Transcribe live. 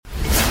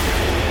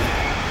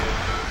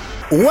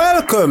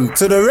Welcome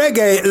to the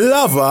Reggae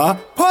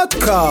Lover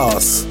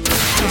Podcast.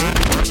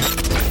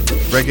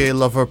 Reggae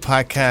Lover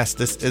Podcast.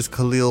 This is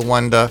Khalil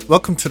Wanda.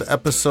 Welcome to the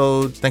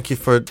episode. Thank you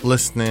for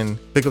listening.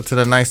 Big up to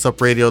the Nice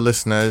Up Radio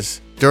listeners.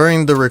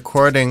 During the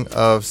recording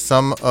of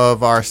some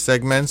of our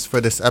segments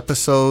for this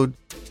episode,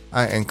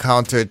 I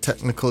encountered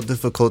technical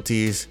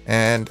difficulties,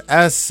 and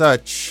as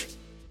such,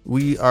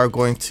 we are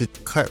going to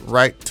cut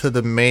right to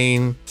the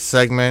main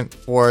segment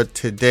for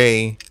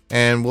today,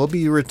 and we'll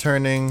be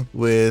returning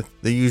with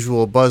the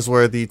usual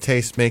buzzworthy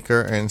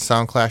tastemaker and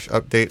soundclash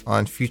update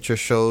on future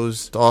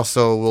shows.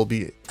 Also, we'll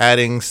be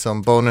adding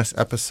some bonus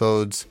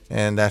episodes,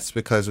 and that's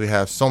because we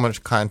have so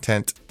much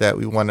content that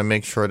we want to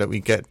make sure that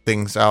we get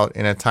things out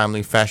in a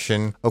timely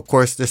fashion. Of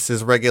course, this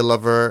is Reggae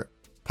Lover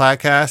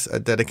Podcast, a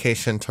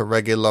dedication to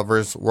reggae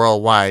lovers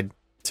worldwide.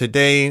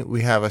 Today,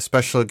 we have a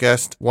special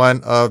guest,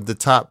 one of the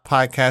top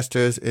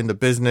podcasters in the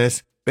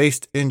business,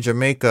 based in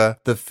Jamaica.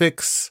 The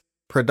Fix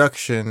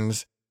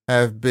Productions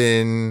have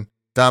been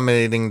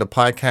dominating the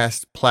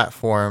podcast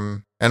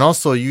platform and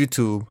also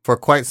YouTube for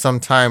quite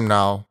some time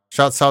now.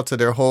 Shouts out to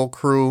their whole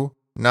crew,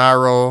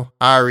 Naro,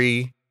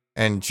 Ari,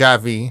 and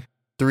Javi,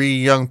 three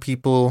young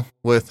people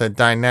with a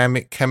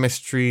dynamic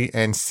chemistry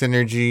and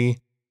synergy.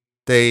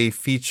 They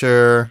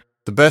feature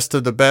the best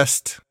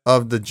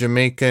of the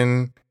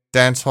Jamaican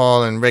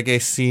dancehall and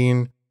reggae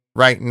scene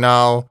right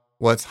now,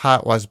 what's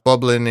hot, what's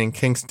bubbling in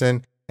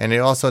Kingston, and they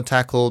also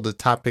tackle the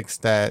topics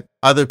that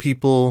other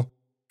people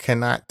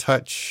cannot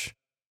touch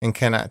and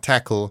cannot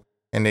tackle,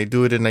 and they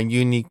do it in a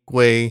unique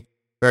way,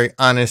 very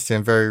honest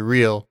and very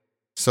real.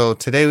 So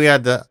today we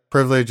had the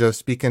privilege of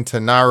speaking to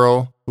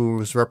Naro,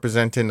 who's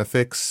representing the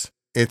Fix.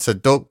 It's a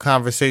dope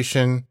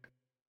conversation.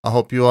 I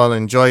hope you all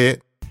enjoy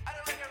it.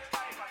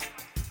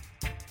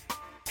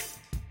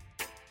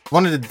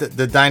 One of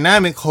the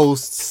dynamic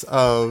hosts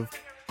of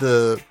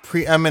the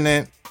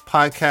preeminent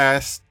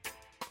podcast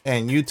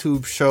and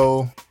YouTube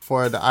show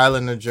for the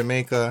island of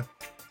Jamaica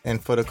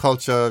and for the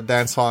culture of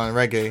dancehall and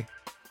reggae.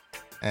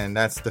 And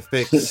that's the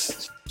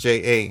Fix,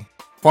 J.A.,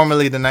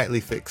 formerly the Nightly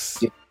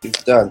Fix.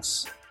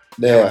 Dance.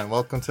 There. Yeah, man,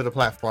 welcome to the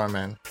platform,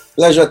 man.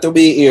 Pleasure to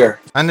be here.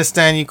 I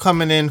understand you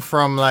coming in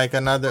from like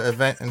another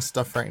event and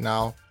stuff right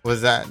now.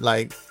 Was that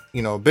like,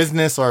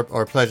 business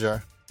or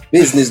pleasure?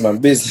 Business, man.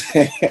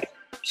 Business.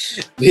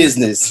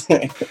 Business.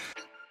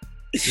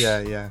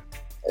 Yeah.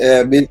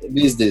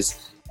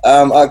 Business.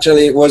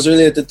 Actually, it was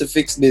related to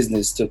Fix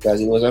business too,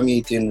 because it was a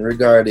meeting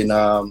regarding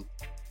some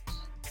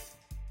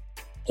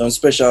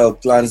special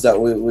plans that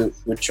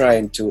we're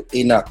trying to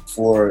enact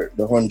for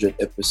the 100th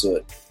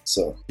episode.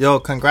 So, yo,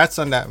 congrats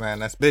on that, man.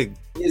 That's big.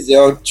 It's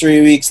out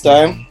 3 weeks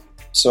time.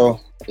 So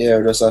yeah,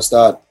 just a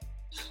start.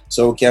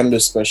 So we can do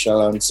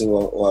special and see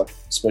what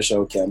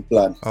special we can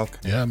plan.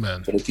 Okay. Yeah,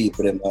 man. For the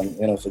people,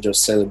 and for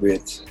just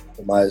celebrate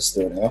the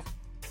milestone.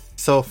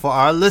 So for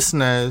our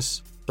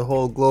listeners, the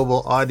whole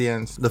global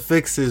audience, the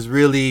Fix is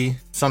really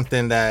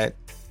something that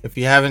if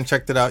you haven't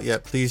checked it out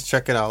yet, please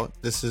check it out.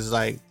 This is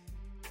like,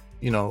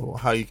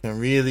 how you can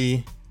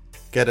really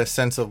get a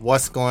sense of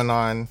what's going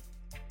on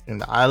in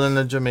the island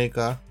of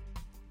Jamaica.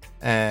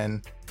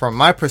 And from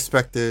my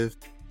perspective,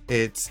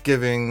 it's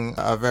giving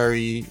a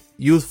very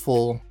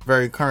youthful,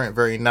 very current,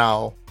 very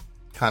now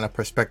kind of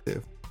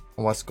perspective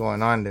on what's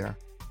going on there.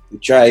 You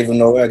try even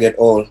though I get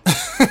old.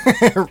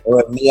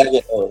 Or me, I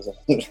get old.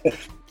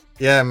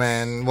 Yeah,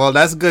 man. Well,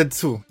 that's good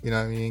too.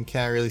 You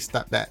can't really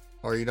stop that,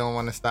 or you don't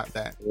want to stop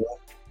that. Yeah.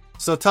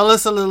 So tell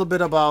us a little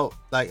bit about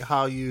like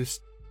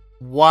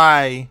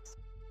why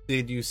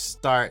did you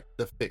start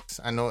the Fix?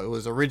 I know it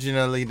was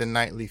originally the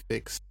Nightly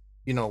Fix.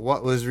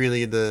 What was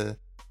really the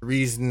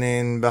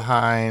reasoning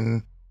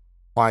behind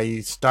why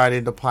you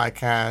started the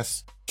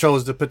podcast,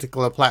 chose the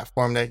particular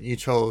platform that you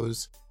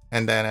chose,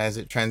 and then as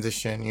it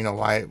transitioned,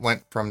 why it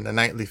went from the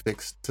Nightly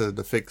Fix to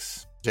the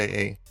Fix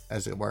J.A.,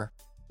 as it were.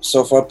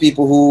 So for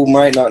people who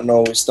might not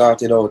know, we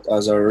started out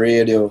as a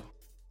radio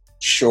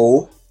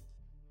show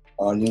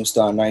on New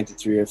Star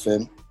 93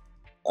 FM.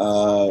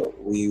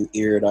 We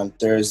aired on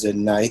Thursday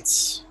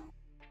nights,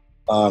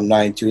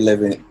 9 to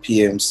 11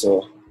 p.m.,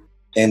 so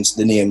hence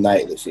the name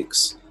Nightly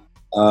Fix.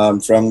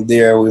 From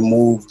there, we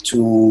moved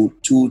to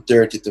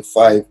 2:30 to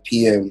 5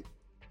 p.m.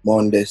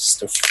 Mondays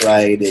to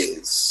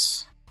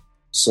Fridays.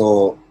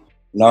 So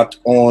not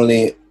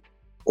only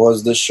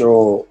was the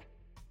show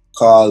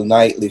called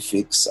Nightly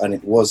Fix, and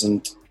it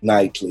wasn't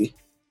nightly,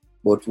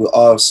 but we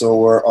also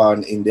were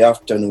on in the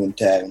afternoon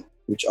time,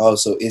 which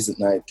also isn't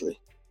nightly.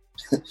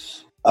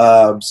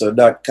 So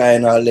that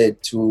kind of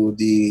led to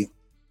the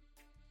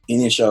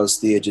initial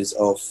stages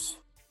of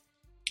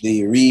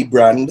the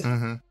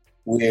rebrand,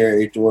 where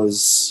it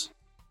was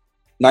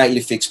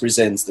Nightly Fix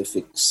presents the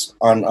Fix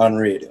on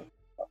radio.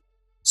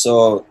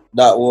 So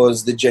that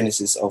was the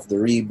genesis of the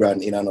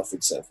rebrand in and of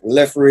itself. We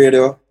left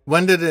radio.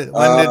 When did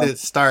it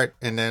start,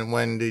 and then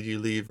when did you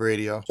leave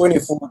radio?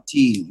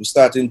 2014. We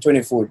started in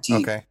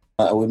 2014. Okay.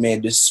 We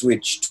made the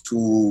switch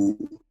to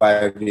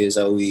 5 days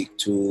a week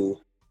we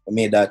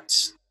made that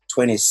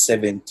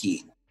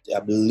 2017. I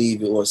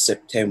believe it was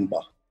September.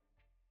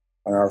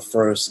 And our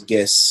first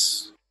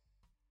guest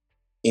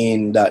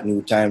in that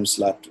new time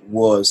slot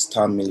was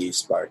Tom Millie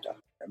Sparta.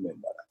 I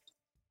remember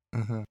that.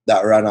 Mm-hmm.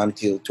 That ran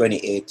until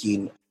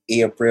 2018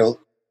 April.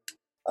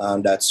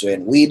 And that's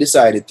when we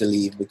decided to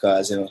leave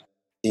because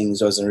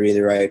things wasn't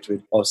really right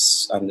with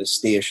us and the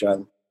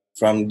station.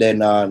 From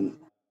then on,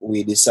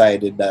 we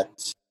decided that,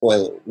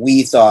 well,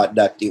 we thought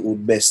that it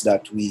would best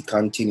that we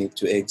continue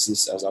to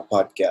exist as a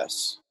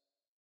podcast.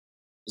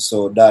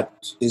 So that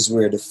is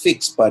where the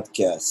Fix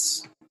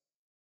podcast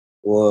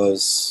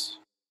was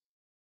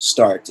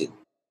started.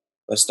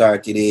 It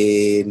started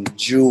in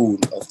June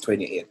of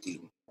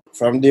 2018.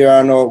 From there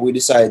on out, we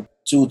decided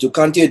to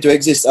continue to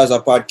exist as a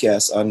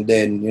podcast, and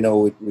then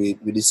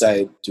we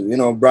decided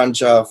to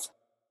branch off,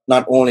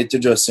 not only to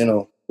just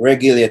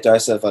regulate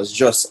ourselves as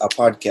just a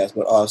podcast,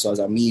 but also as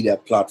a media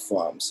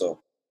platform. So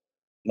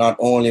not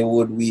only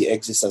would we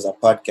exist as a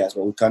podcast,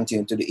 but we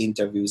continue to the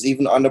interviews,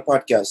 even on the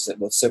podcast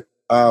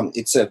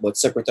itself, but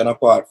separate and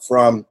apart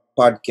from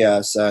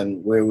podcasts,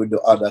 and where we do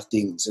other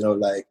things,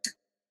 like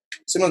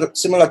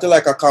similar to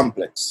like a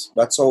complex.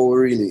 That's how we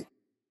really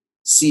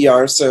see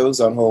ourselves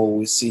and how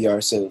we see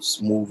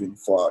ourselves moving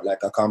forward,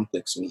 like a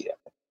complex media.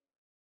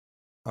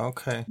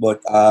 Okay.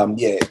 But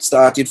it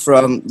started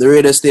from the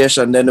radio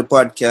station, then the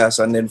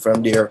podcast, and then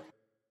from there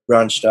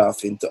branched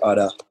off into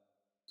other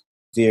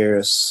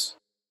various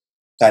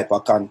type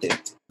of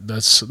content.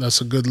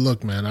 That's a good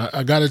look, man.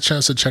 I got a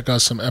chance to check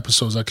out some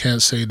episodes. I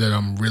can't say that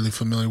I'm really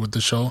familiar with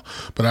the show,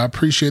 but I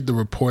appreciate the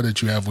rapport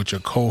that you have with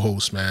your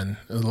co-host, man.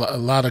 A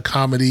lot of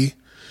comedy.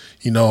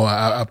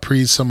 I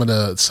appreciate some of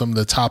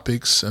the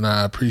topics, and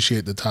I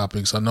appreciate the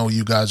topics. I know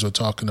you guys were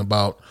talking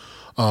about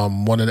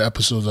one of the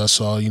episodes I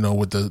saw,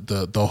 with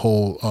the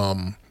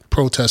whole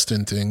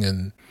protesting thing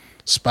and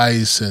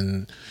Spice,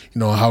 and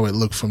how it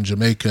looked from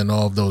Jamaica and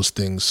all of those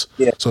things.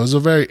 Yeah. So it's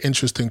a very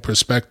interesting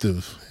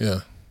perspective.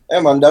 Yeah. Yeah,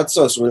 man, that's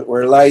us.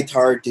 We're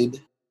lighthearted.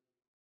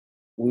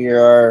 We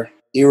are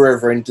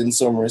irreverent in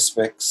some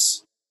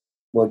respects,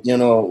 but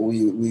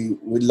we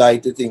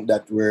like to think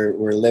that we're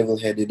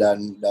level-headed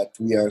and that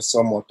we are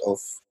somewhat of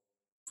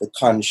the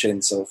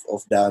conscience of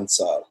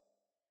dancehall.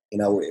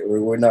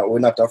 We're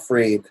not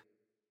afraid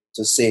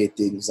to say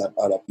things that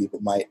other people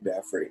might be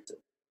afraid to.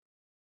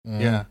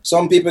 Yeah.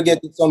 Some people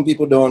get it, some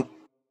people don't.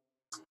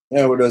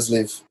 We just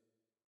live.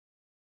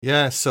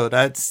 Yeah, so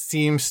that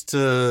seems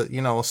to,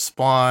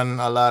 spawn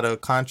a lot of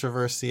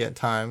controversy at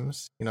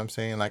times. You know what I'm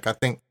saying? Like, I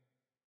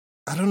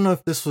don't know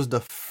if this was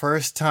the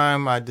first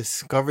time I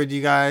discovered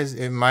you guys.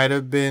 It might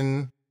have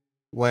been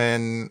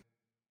when,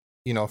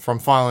 from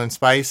following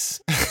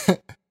Spice.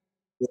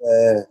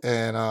 Yeah.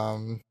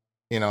 And,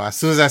 as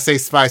soon as I say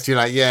Spice, you're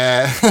like,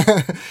 yeah.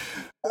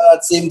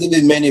 That seemed to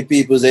be many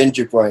people's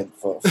entry point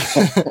for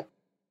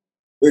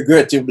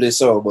regrettably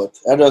so, but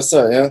I just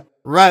say, yeah.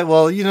 Right.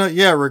 Well,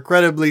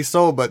 regrettably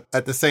so, but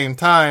at the same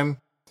time,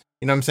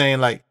 you know what I'm saying?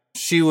 Like,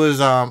 she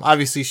was,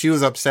 obviously she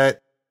was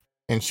upset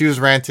and she was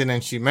ranting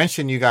and she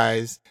mentioned you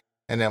guys,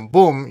 and then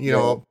boom,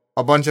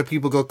 a bunch of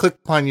people go click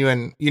upon you,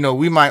 and,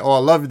 we might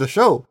all love the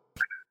show.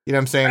 You know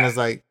what I'm saying? It's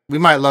like, we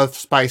might love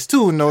Spice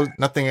too. No,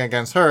 nothing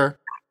against her.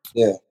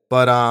 Yeah.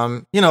 But,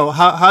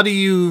 how do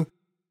you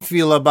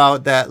feel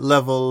about that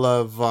level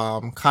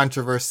of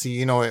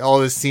controversy? It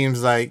always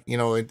seems like,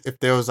 if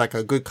there was like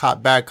a good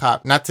cop, bad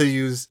cop, not to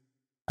use,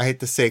 I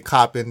hate to say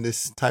cop in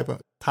this type of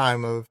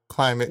time of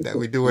climate that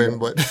we're doing,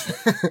 but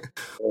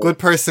good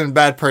person,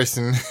 bad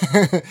person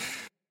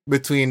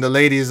between the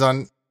ladies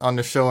on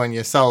the show and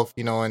yourself,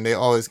 and they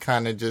always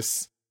kind of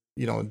just,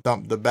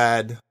 dump the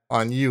bad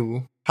on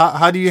you.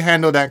 How do you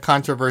handle that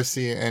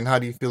controversy, and how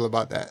do you feel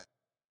about that?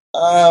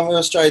 I'm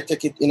gonna try to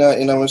take it in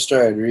a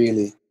stride,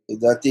 really.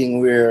 It's that thing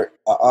where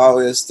I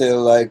always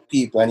tell like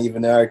people and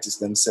even the artists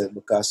themselves,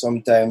 because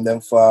sometimes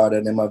them father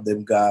and them have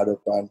them guard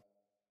up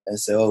and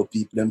say, oh,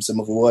 people them some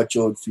of watch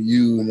out for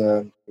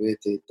you, with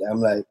it. I'm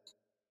like,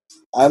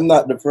 I'm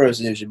not the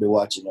person you should be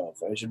watching out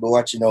for. You should be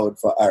watching out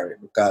for Ari,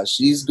 because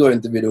she's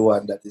going to be the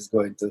one that is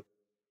going to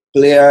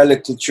play her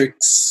little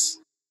tricks,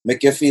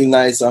 make you feel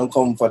nice and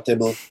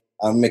comfortable,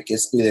 and make you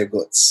spill your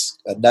guts.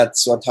 And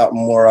that's what happens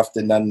more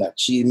often than not.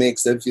 She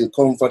makes them feel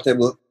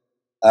comfortable,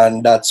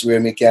 and that's where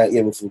me can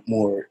able to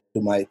more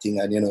do my thing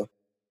and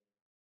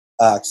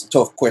ask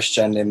tough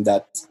question them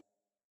that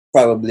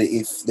probably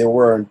if they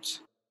weren't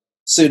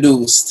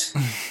seduced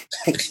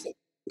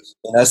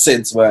in a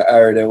sense where I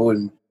already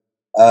wouldn't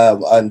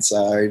answer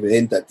or even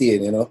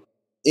entertain.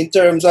 In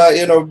terms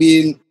of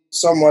being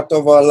somewhat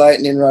of a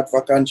lightning rod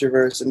for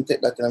controversy, and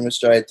take that in my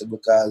stride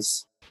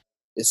because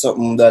it's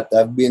something that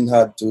I've been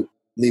had to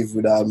live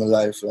with all my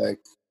life. Like,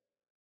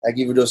 I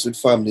give it just with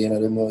family,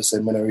 the most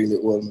I'm not really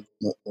old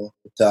to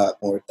talk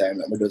more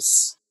time. I'm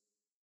just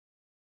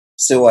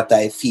say what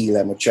I feel.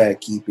 I'm try to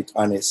keep it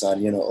honest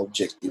and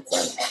objective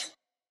and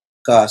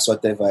cast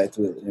whatever it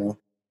will.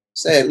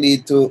 So it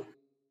lead to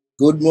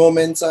good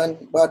moments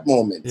and bad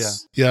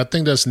moments. Yeah, I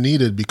think that's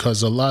needed,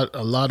 because a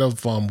lot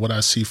of what I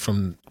see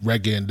from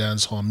reggae and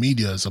dancehall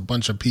media is a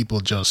bunch of people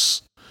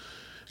just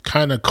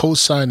kind of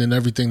co-signing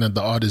everything that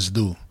the artists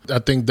do. I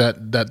think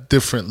that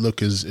different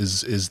look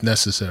is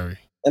necessary.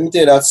 Let me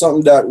tell you, that's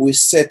something that we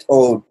set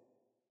out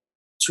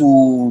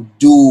to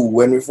do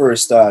when we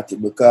first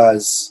started,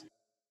 because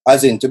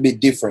as in to be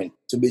different,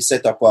 to be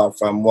set apart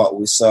from what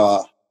we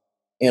saw,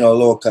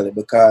 locally,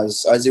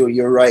 because as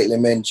you rightly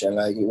mentioned,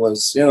 like it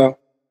was,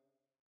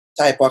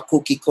 type of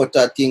cookie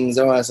cutter things.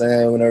 I want to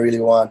say we don't really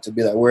want to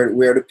be like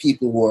we're the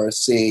people who are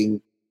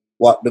saying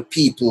what the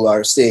people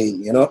are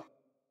saying,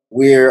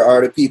 Where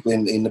are the people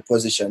in the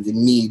positions,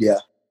 in media,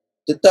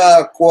 to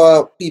talk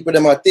what people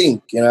them I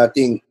think, I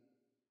think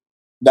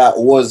that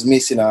was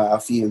missing. I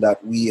feel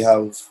that we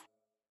have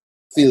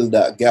filled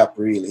that gap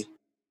really,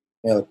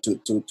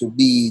 to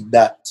be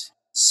that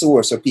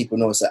source so people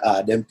know say,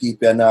 them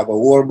people are not gonna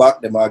hold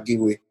back, them are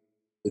give away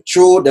the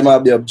truth, them are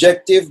be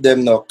objective,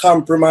 them no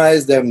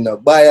compromise, them no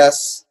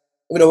bias.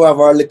 We don't have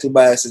our little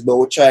biases, but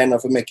we're trying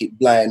not to make it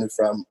blind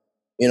from,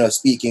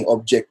 speaking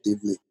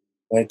objectively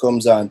when it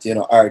comes on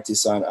to,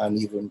 artists and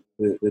even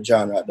the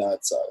genre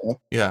that's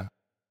Yeah,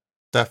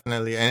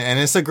 definitely. And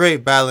it's a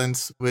great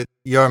balance with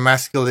your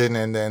masculine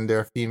and then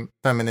their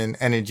feminine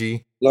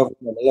energy.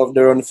 Love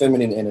their own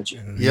feminine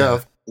energy. Yeah.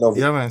 Love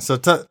it. Yeah, man. So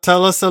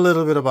tell us a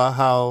little bit about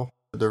how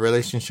the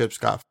relationships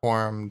got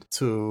formed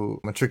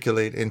to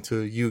matriculate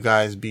into you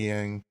guys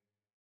being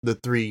the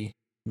three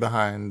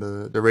behind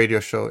the radio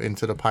show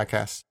into the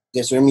podcast.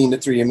 Yes, I mean the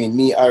three. I mean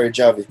me, Ari,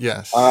 Javi.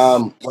 Yes.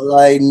 Well,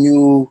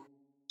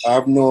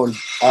 I've known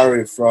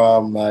Ari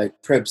from like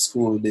prep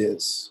school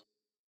days.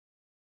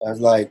 I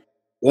was like,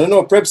 you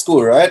know prep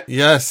school, right?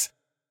 Yes.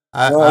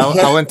 I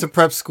went to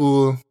prep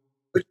school.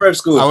 Which prep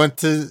school? I went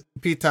to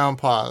P-Town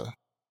Paul.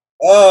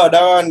 Oh,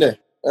 that one there.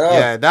 Oh.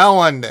 Yeah, that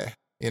one there,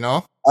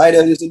 I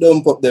just used to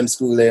dump up them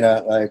school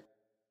there, like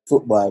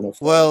football. No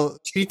well,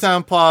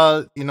 P-Town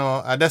Paul,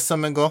 I just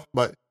some go,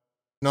 but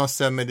no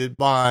me did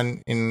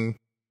born in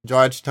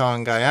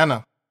Georgetown,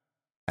 Guyana.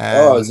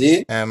 And,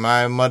 see? And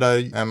my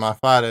mother and my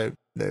father,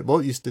 they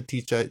both used to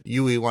teach at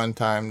UWI one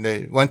time.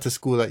 They went to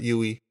school at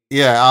UWI.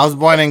 Yeah, I was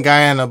born in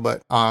Guyana,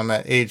 but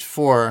at age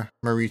 4,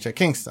 I reached at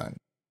Kingston.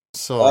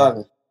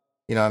 So,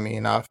 you know what I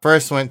mean? I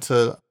first went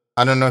to,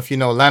 I don't know if you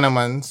know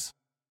Lanneman's.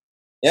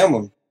 Yeah,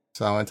 man.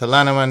 So I went to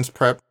Lanneman's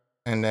prep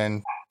and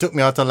then took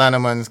me out to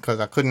Lanneman's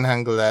because I couldn't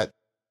handle that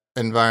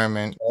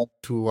environment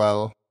too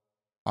well.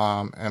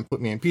 And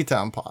put me in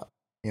P-Town Park.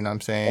 You know what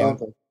I'm saying?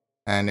 Okay.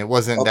 And it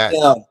wasn't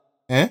Uptown.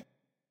 that.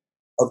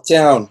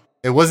 Uptown.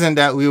 It wasn't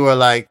that we were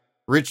like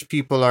rich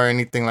people or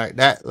anything like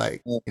that.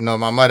 Like,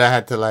 my mother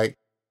had to like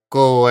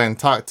go and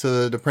talk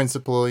to the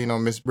principal,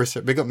 Miss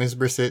Brissett, big up Miss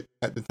Brissett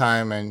at the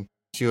time. And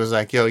she was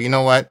like, yo, you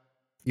know what?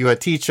 You're a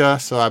teacher,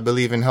 so I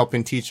believe in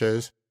helping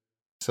teachers.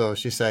 So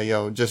she said,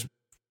 yo, just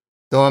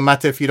don't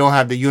matter if you don't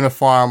have the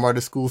uniform or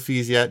the school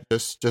fees yet,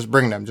 just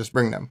bring them.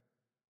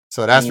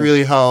 So that's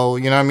really how,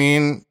 you know what I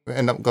mean? We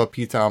end up go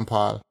P-Town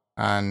Paul.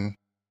 And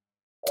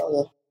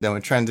then we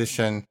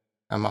transition.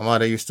 And my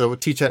mother used to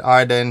teach at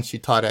Arden. She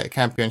taught at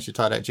Campion. She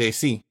taught at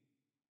JC.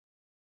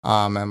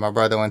 And my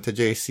brother went to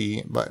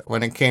JC. But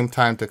when it came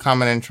time to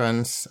common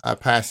entrance, I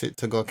passed it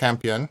to go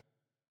Campion,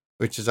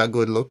 which is a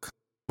good look.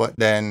 But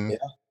then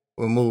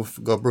we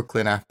moved, go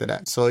Brooklyn after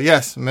that. So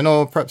yes, I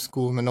know prep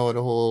school. I know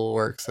the whole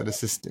works of the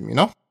system,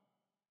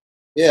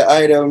 Yeah,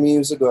 Idle, me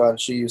used to go and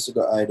she used to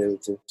go Idle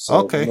too. So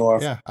okay,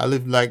 I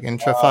live like in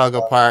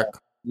Trafalgar Park.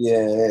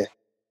 Yeah.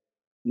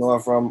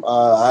 Noah from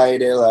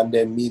Idle, and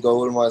then me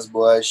go Ulma's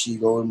boys, she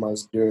go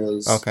Ulma's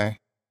girls. Okay.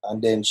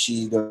 And then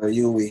she go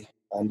UWI,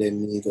 and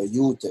then me go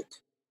UTech.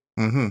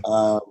 Mm-hmm.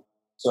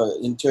 So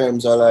in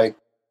terms of like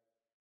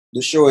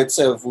the show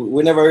itself,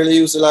 we never really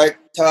used to like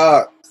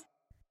talk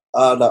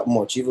all that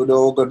much, even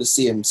though we got the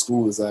same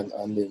schools and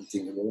them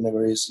things. We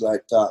never used to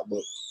like talk,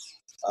 but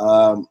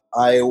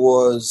I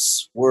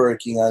was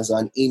working as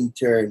an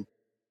intern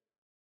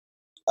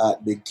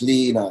at the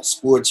Gleaner,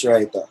 sports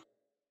writer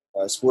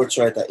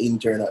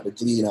intern at the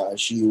Gleaner, and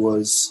she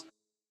was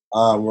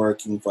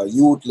working for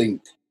Youth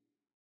Link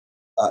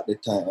at the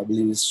time. I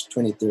believe it's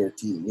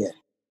 2013, yeah.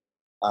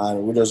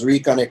 And we just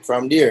reconnect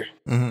from there.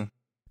 Mm-hmm.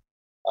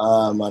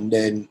 And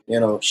then,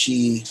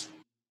 she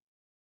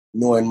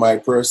knowing my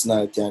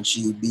personality and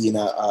she being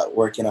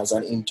working as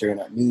an intern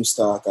at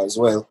Newstalk as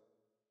well,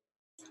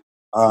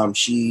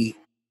 she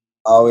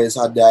always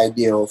had the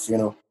idea of,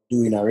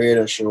 doing a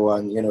radio show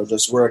and,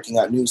 just working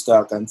at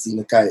Newstalk and seeing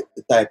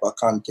the type of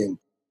content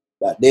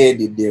that they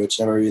did there, which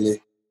never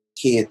really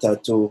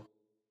catered to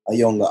a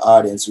younger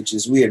audience, which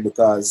is weird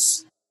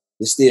because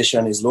the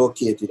station is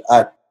located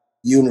at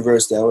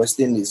University of West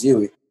Indies,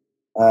 UWI,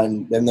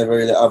 and they never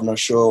really have no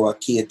show or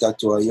cater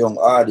to a young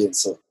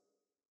audience. So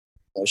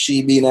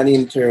she being an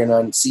intern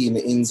and seeing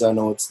the ins and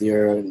outs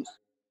there and,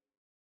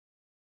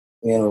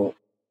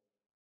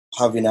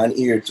 having an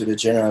ear to the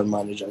general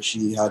manager,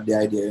 she had the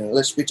idea,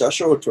 let's pitch a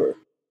show to her.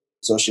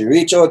 So she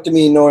reached out to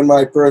me knowing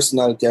my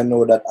personality and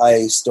know that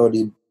I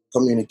studied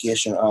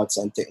communication arts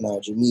and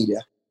technology media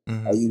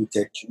at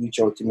UTech. She reached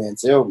out to me and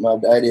said, I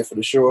have the idea for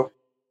the show. I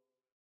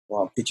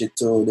want to pitch it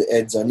to the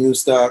heads of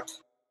Newstalk.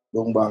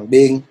 Boom, bang,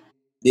 bing.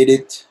 Did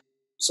it.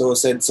 So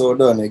said, so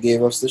done. They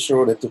gave us the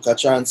show. They took a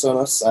chance on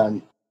us.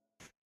 And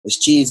it's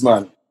Cheese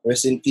Man.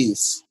 Rest in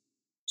peace.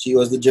 She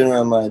was the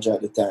general manager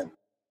at the time.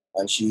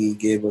 and she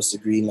gave us the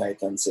green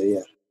light and said,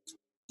 yeah,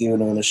 give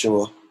it on the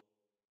show.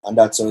 And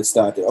that's how it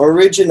started.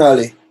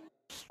 Originally,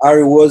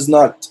 Ari was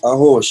not a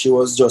host. She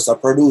was just a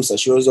producer.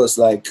 She was just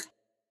like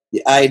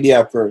the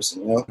idea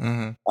person, you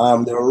know.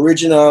 The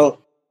original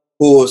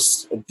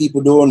host, and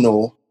people don't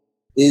know,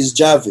 is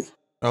Javi.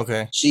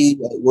 Okay. She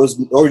was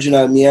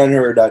original. Me and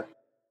her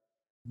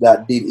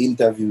that did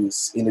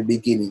interviews in the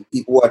beginning.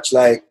 People watch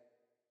like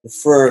the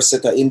first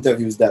set of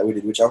interviews that we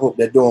did, which I hope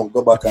they don't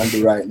go back and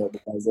do right now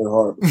because they're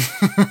horrible.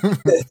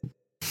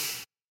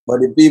 But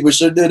the people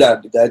should do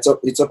that.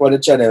 It's up on the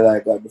channel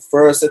like that. The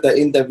first set of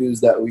interviews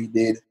that we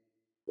did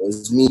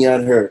was me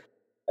and her.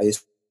 I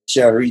used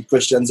to read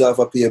questions off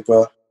a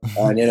paper,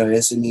 and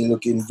you see me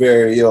looking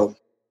very young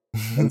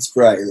and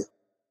sprightly.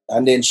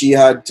 And then she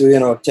had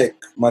to, take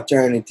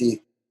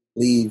maternity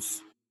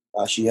leave.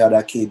 She had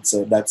a kid,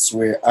 so that's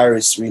where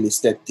Iris really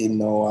stepped in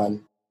now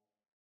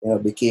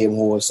and became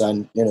host,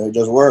 and it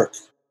just worked.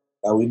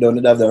 We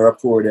don't have the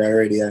rapport there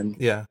already, and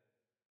yeah,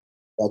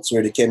 that's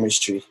where the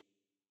chemistry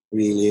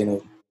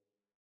really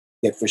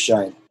get for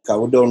shine.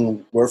 Cause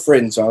we're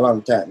friends for a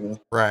long time,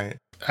 Right.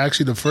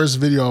 Actually, the first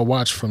video I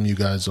watched from you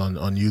guys on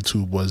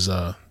YouTube was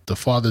the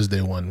Father's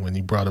Day one, when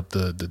you brought up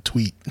the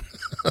tweet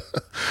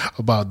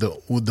about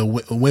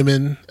the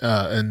women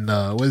and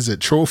what is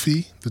it,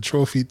 the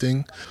trophy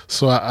thing.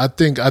 So I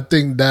think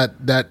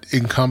that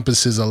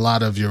encompasses a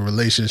lot of your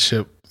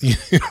relationship,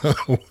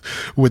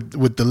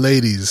 with the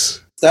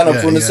ladies. Stand up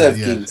for yourself,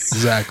 Kings.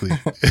 Exactly.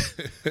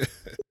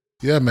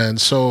 Yeah, man.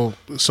 So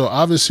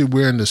obviously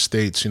we're in the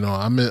States.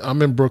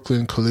 I'm in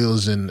Brooklyn.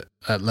 Khalil's in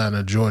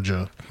Atlanta,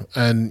 Georgia,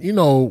 and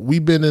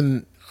we've been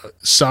in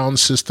sound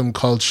system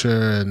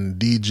culture and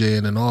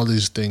DJing and all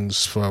these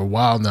things for a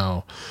while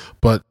now.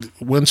 But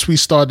once we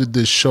started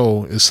this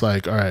show, it's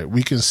like, all right,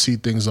 we can see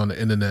things on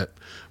the internet,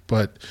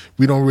 but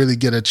we don't really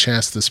get a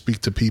chance to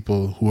speak to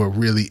people who are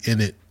really in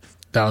it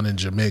down in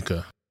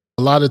Jamaica.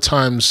 A lot of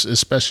times,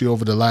 especially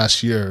over the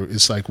last year,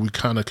 it's like we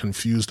kind of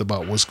confused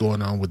about what's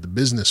going on with the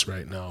business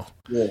right now.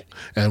 Yeah.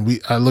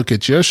 And I look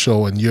at your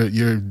show, and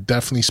you're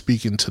definitely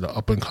speaking to the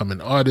up and coming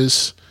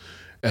artists,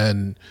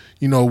 and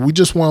we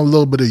just want a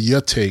little bit of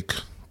your take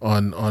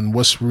on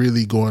what's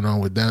really going on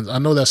with dance. I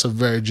know that's a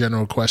very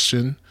general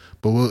question,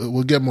 but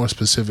we'll get more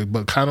specific.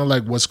 But kind of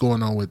like what's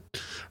going on with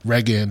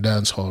reggae and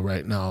dancehall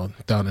right now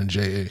down in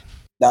JA.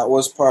 That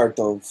was part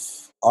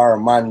of our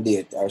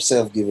mandate, our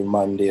self-given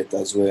mandate,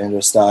 as we're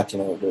just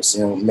starting out, just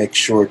make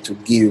sure to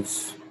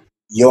give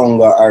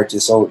younger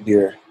artists out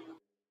there,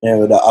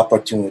 the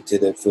opportunity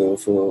to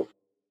for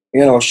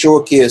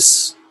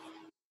showcase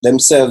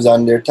themselves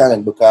and their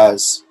talent,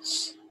 because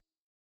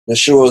the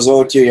shows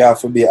out here, you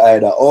have to be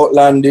either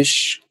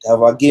outlandish,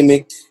 have a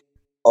gimmick,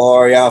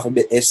 or you have to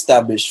be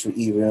established for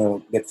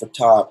even get for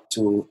talk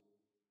to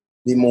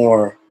the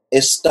more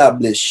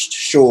established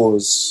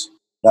shows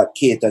that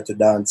cater to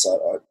dance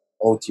out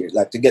here.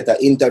 Like to get an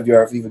interview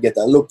or if you get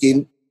a look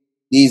in,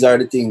 these are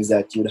the things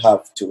that you'd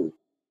have to,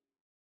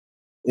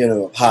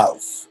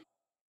 have.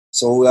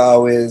 So we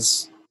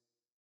always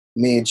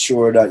made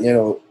sure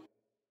that,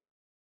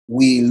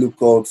 we look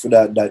out for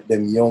that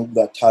them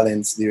younger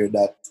talents there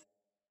that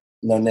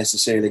not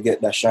necessarily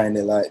get that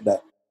shiny light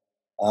that.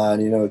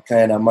 And, it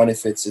kind of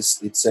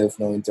manifests itself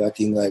now into a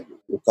thing like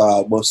we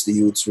call Bust the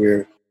Youths,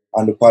 where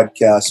on the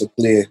podcast we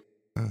play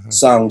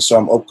songs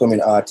from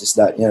upcoming artists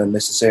that don't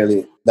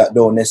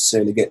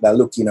necessarily get that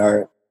look in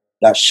or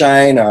that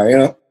shine,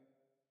 or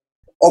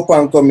up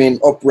and coming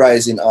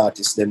uprising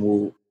artists, them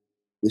who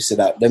we say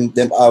that them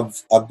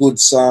have a good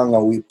song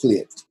and we play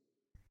it.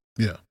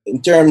 Yeah.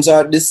 In terms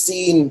of the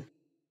scene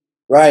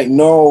right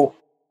now,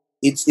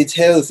 it's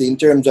healthy. In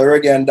terms of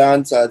reggae and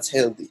dancehall, it's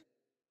healthy.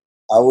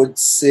 I would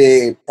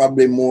say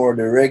probably more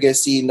the reggae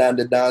scene than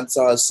the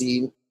dancehall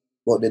scene,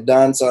 but the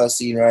dancehall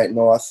scene right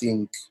now, I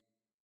think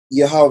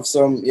you have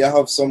some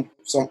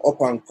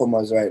up and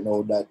comers right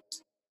now that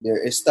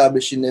they're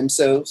establishing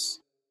themselves.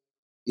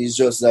 It's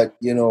just that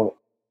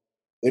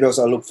it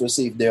also look to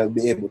see if they'll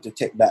be able to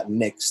take that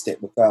next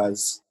step,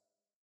 because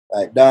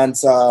like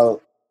dancehall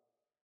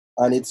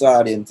and its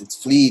audience,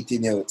 it's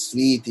fleeting, it's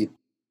fleeting.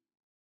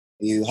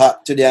 You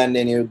hot today and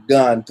then you're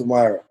gone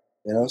tomorrow,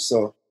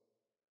 so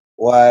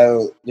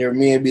while there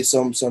may be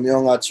some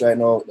young acts right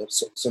now,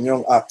 some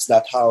young acts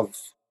that have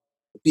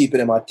people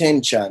them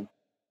attention,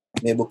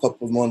 maybe a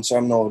couple of months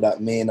from now that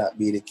may not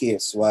be the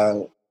case.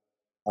 While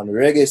on the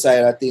reggae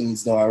side of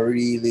things now, I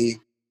really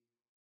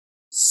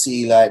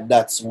see like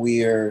that's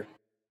where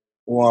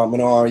I don't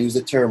want to use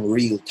the term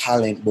real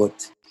talent,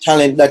 but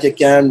talent that you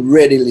can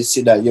readily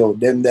see that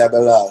them they're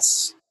gonna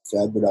last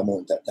for a good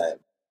amount of time.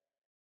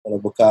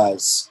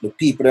 Because the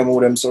people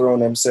them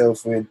surround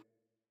themselves with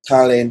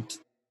talent,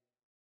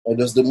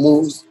 just the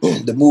moves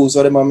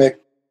what them make.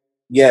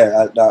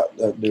 Yeah,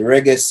 the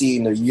reggae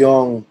scene, the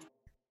young,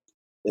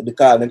 they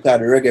call the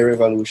reggae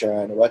revolution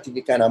right now. I think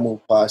they kind of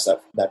move past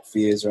that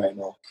phase right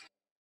now.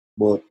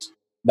 But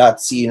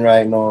that scene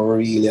right now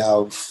really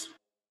have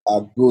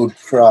a good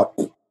crop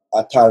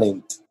of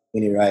talent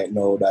in it right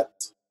now that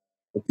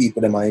the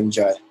people them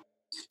enjoy.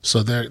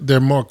 So they're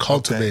more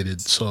cultivated.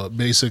 Okay. So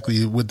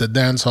basically, with the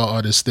dancehall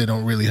artists, they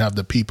don't really have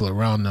the people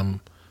around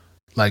them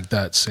like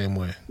that same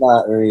way.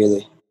 Not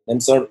really. Them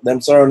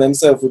surround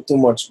themselves with too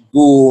much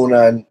goon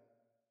and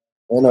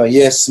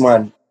yes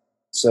man.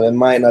 So they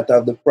might not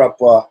have the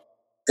proper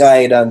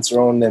guidance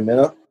around them,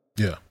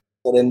 Yeah.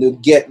 So then you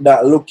get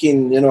that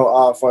looking,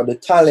 for the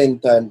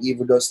talent and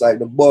even just like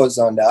the buzz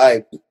and the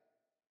hype.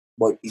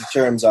 But in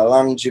terms of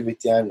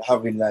longevity and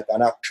having like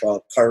an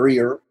actual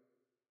career,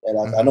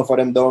 enough of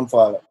them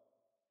downfall.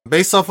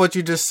 Based off what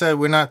you just said,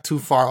 we're not too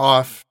far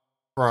off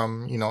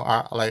from,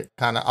 our like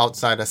kind of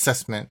outside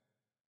assessment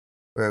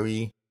where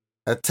we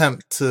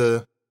attempt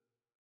to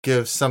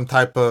give some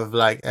type of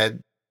like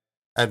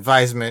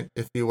advisement,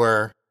 if you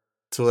were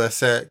to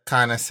say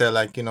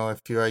like,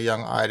 if you're a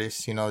young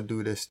artist,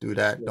 do this, do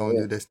that, don't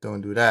do this,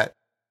 don't do that.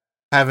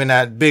 Having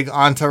that big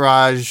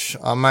entourage,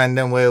 man,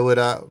 them way would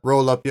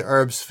roll up your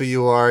herbs for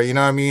you, or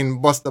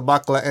bust the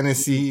buckle of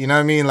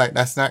NSC, like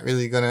that's not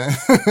really gonna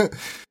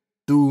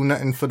do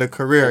nothing for the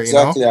career.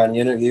 Exactly, and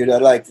you'd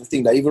like to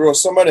think that even though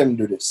some of them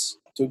do this,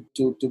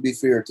 to be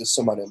fair to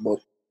some of them,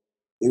 but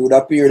it would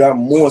appear that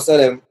most of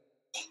them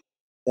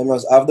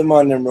must have the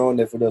man them around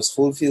there for just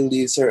fulfill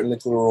these certain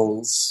little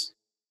roles.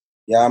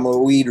 Yeah, I'm a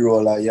weed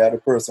roller, yeah, the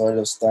person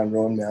who just stand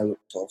around me and look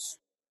tough.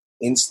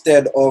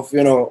 Instead of,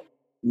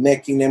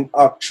 making them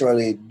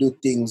actually do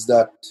things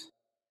that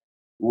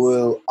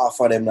will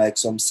offer them like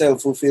some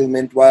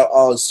self-fulfillment while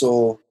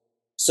also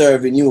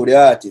serving you, the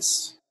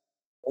artist.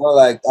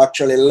 Like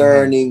actually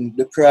learning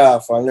the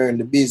craft and learn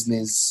the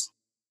business.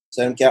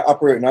 So they can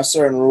operate in a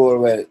certain role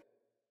where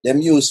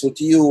them useful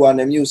to you and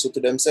them useful to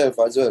themselves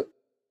as well.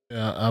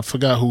 Yeah, I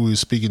forgot who we were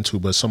speaking to,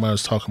 but somebody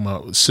was talking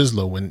about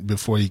Sizzler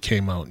before he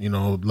came out.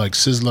 Like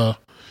Sizzler,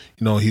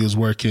 he was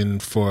working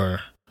for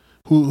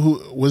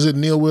who was it?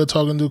 Neil we were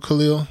talking to,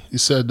 Khalil. He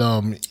said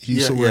he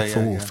used to work for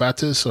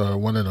Fatis or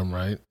one of them,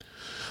 right?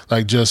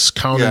 Like just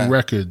counting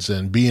records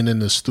and being in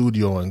the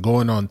studio and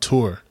going on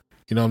tour.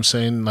 You know what I'm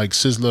saying? Like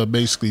Sizzler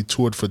basically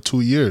toured for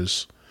 2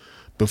 years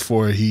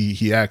before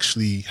he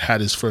actually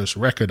had his first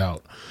record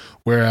out.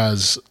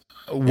 Whereas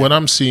what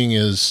I'm seeing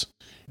is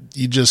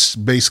you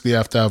just basically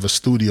have to have a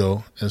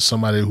studio and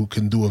somebody who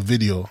can do a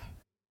video,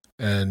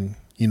 and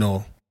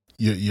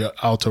you're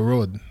out the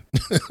road.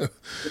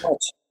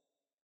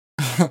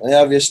 You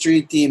have your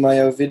street team and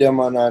your video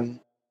man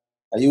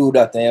and you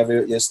that, and you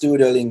have your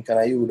studio link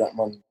and you that,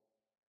 man.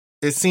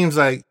 It seems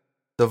like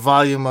the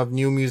volume of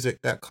new music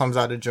that comes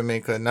out of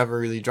Jamaica never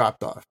really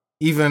dropped off.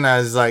 Even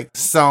as like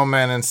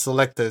soundmen and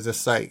selectors,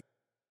 it's like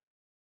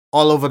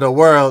all over the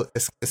world,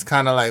 it's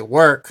kind of like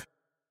work,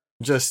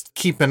 just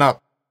keeping up.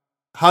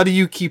 How do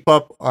you keep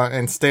up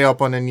and stay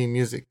up on the new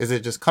music? Is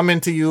it just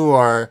coming to you,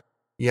 or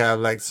you have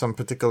like some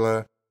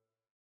particular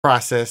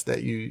process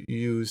that you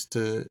use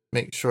to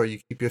make sure you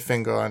keep your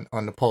finger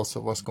on the pulse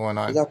of what's going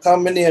on? It's a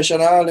combination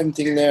of all them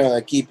things there,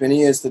 like keeping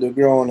ears to the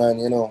ground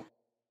and,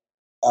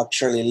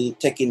 actually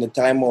taking the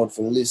time out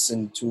for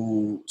listen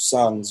to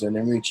songs when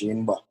they reach your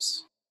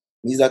inbox.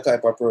 He's that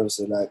type of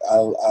person. Like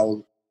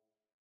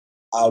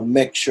I'll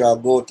make sure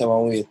I go to my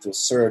way to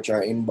search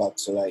our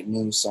inbox for like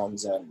new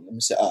songs, and let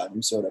me see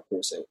what that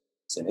person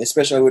saying.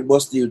 Especially with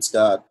Bust Youths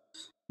that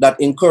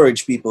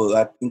encourage people,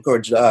 that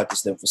encourage the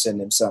artists them for send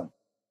them song.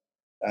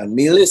 And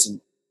me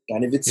listen.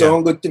 And if it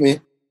sound good to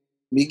me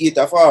get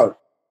a forward.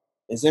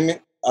 You see me?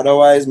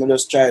 Otherwise me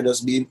just try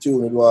be in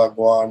tune with what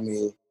go on,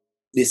 me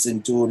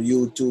listen to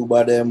YouTube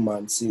of them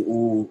and see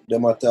who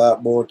them a talk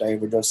about. I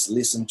would just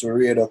listen to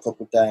radio a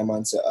couple times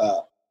and say,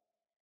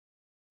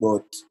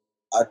 But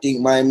I think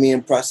my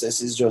main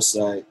process is just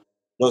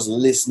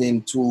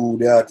listening to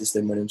the artists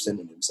and when them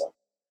sending them songs.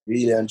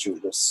 Really and true.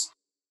 Just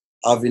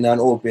having an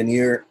open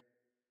ear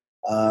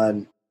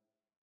and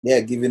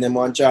giving them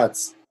one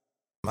chance.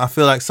 I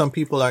feel like some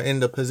people are in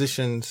the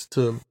positions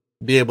to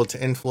be able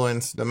to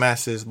influence the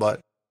masses, but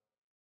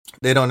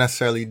they don't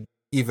necessarily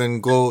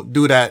even go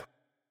do that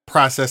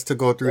process to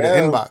go through the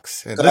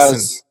inbox and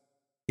listen.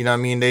 You know what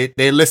I mean?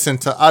 They listen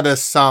to other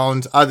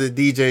sounds, other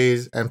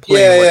DJs, and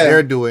play what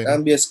they're doing.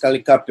 I'm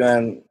basically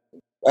copying.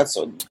 That's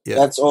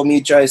all me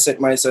try to set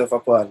myself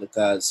apart,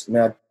 because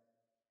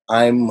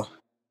I'm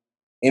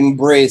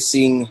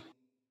embracing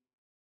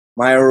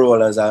my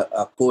role as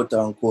a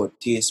quote-unquote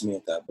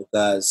tastemaker,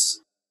 because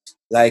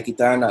like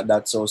it or not,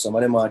 that's how some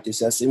of them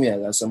artists are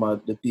similar, and some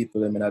of the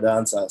people in the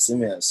dance are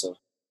similar. So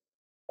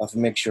I have to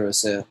make sure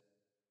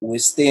we're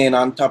staying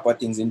on top of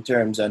things in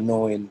terms of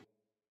knowing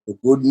the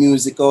good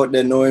music out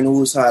there, knowing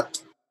who's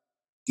hot,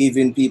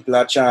 giving people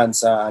a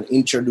chance and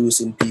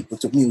introducing people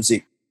to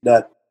music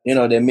that,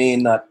 they may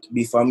not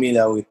be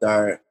familiar with,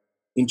 or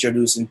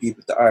introducing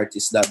people to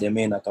artists that they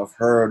may not have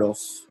heard of,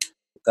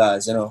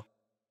 because,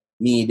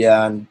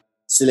 media and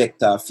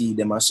selector feed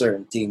them a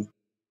certain thing.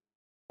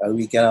 And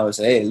we can always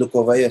say, hey, look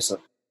over here, so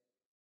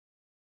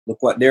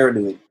look what they're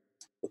doing.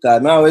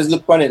 Because I always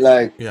look on it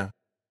like,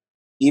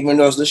 even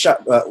though it's the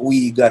shot that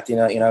we got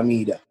in a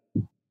media,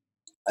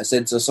 I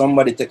said, so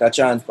somebody take a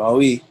chance for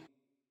we.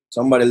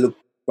 Somebody look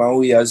for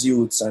we as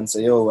youths and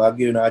say, yo, I'll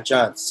give you a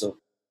chance. So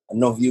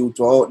enough youth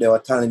were out there were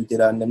talented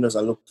and them just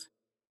a look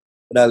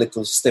for that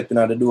little stepping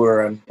out the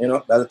door and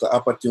that little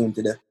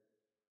opportunity there.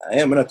 I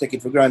am gonna take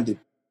it for granted.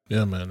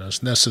 Yeah, man,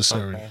 that's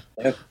necessary. Okay.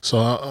 Yep. So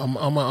I'm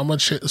gonna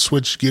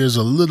switch gears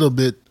a little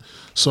bit.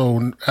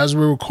 So as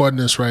we're recording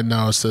this right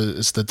now, it's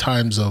the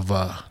times of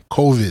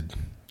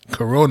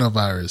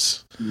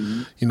coronavirus.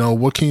 Mm-hmm.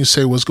 What can you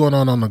say? What's going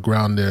on the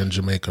ground there in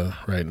Jamaica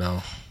right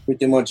now?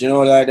 Pretty much,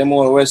 like them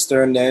all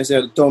Western there, you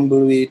say the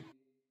tumbleweed.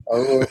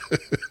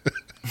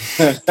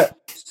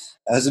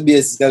 That's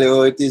basically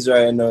how it is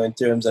right now in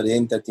terms of the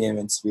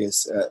entertainment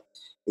space. It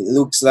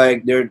looks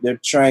like they're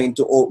trying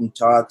to open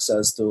talks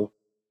as to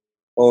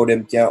how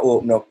them can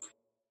open up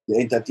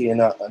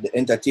the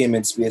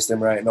entertainment space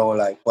them right now,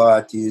 like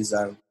parties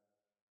and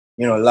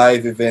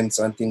live events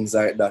and things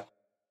like that.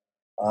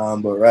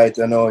 But right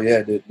now,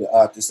 the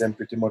artists them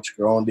pretty much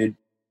grounded.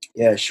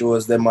 Yeah,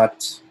 shows them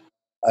at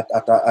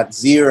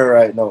zero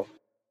right now.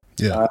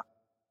 Yeah.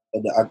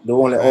 The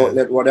only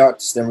outlet what the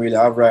artists them really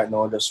have right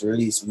now just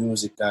release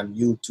music on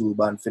YouTube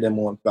and for them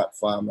own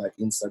platform like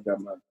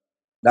Instagram, and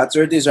that's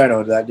where it is right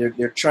now. That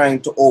they're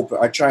trying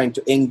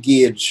to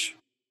engage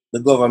the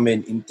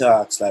government in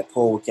talks like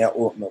how we can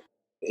open up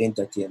the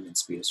entertainment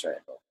space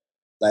right now.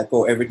 Like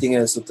how everything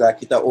else looks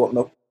like it open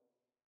up.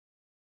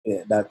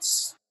 Yeah,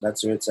 that's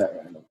where it's at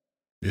right now.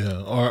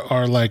 Yeah,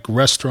 are like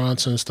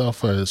restaurants and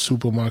stuff,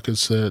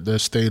 supermarkets that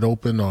stayed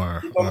open,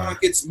 or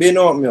supermarkets been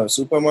open,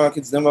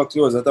 supermarkets never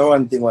close. That's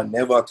one thing one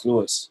never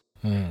close.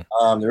 The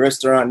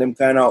restaurant them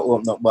kind of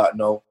open up back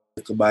now,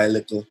 little by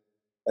little.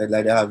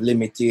 Like they have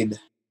limited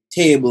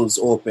tables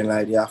open,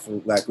 like they have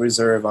to like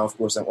reserve and of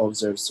course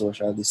observe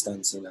social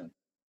distancing. And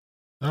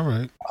all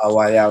right,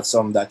 while you have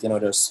some that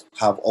just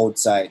have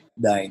outside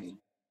dining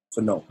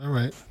for now. All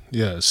right.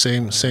 Yeah,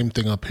 same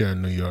thing up here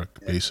in New York,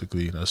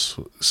 basically. That's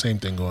same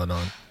thing going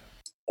on.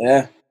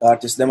 Yeah,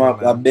 artists them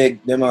are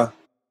big, them are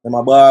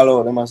ball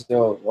out, them are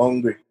still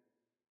hungry.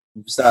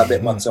 You start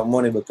betting back some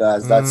money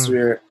because that's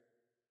where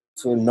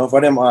so enough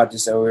of them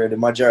artists are where the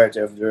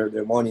majority of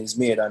their money is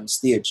made on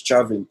stage,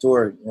 traveling,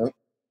 touring,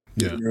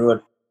 Yeah. The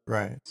road.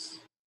 Right.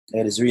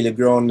 It is really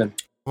grown them.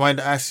 I wanted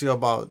to ask you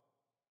about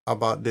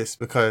this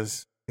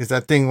because it's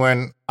that thing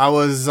when I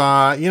was,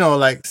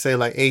 like say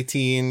like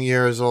 18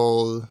 years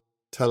old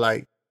to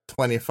like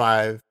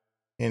 25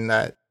 in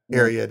that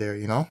area there,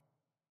 I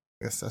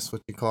guess that's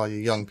what you call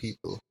your young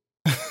people.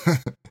 Out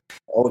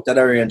of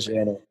the range,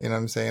 You know what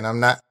I'm saying? I'm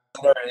not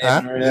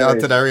out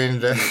to the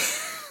range there.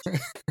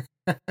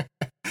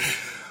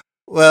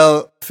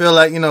 Well, I feel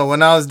like,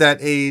 when I was that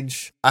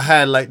age, I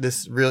had like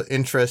this real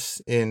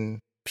interest in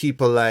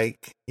people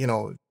like,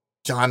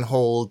 John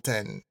Holt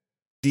and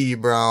Dee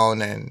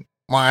Brown and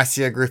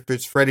Marcia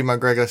Griffiths, Freddie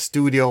McGregor,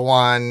 Studio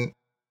One.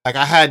 Like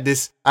I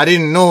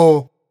didn't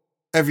know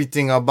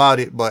everything about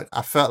it, but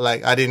I felt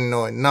like I didn't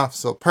know enough.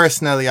 So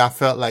personally, I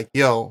felt like,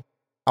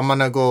 I'm going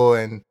to go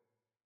and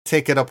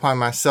take it upon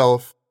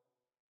myself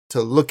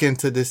to look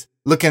into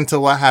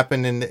what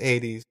happened in the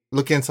 80s,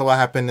 look into what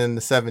happened in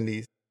the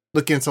 70s,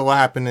 look into what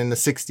happened in the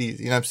 60s,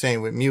 you know what I'm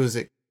saying, with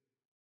music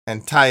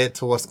and tie it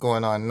to what's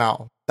going on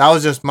now. That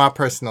was just my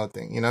personal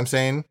thing, you know what I'm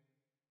saying?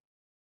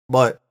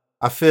 But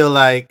I feel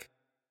like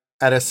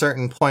at a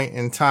certain point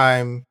in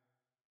time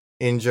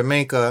in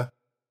Jamaica,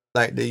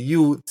 like the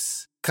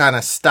youths kind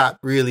of stopped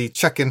really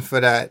checking for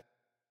that,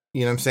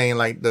 you know what I'm saying,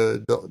 like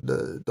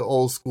the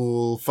old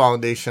school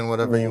foundation,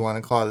 whatever you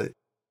want to call it.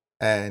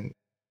 And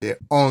they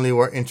only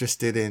were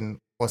interested in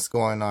what's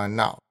going on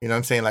now. You know what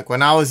I'm saying? Like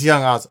when I was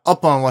young, I was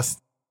up on what's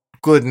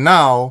good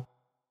now,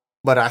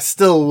 but I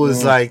still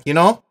was like,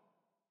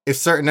 if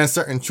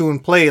certain tune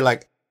play,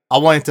 like I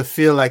wanted to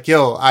feel like,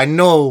 I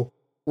know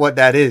what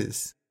that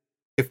is.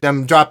 If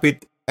them drop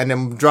it and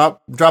then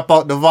drop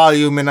out the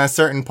volume in a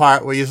certain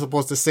part where you're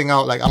supposed to sing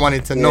out, like I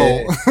wanted to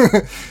know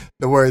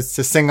the words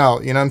to sing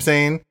out, you know what I'm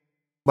saying?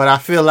 But I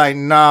feel like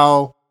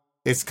now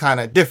it's kind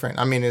of different.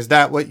 I mean, is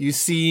that what you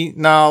see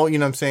now? You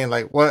know what I'm saying?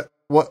 Like what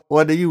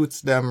the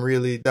youths them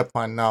really dep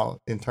on now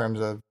in terms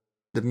of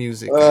the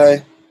music?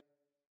 I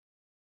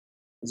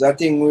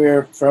think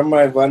we're from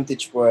my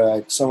vantage point,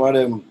 like some of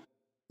them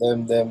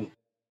I'm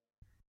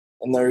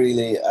not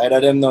really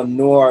either them not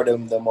know or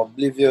them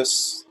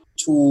oblivious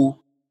to,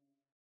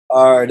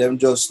 or them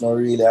just not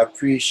really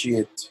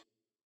appreciate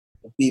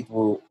the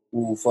people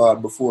who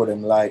fought before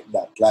them like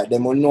that. Like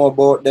them will know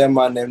about them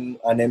and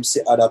them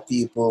see other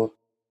people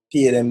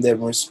pay them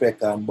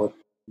respect, and but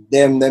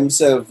them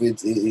themselves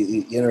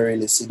you don't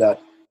really see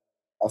that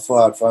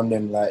afford from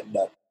them like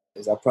that.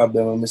 There's a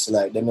problem with me,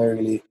 like them don't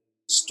really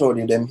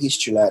study them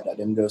history like that.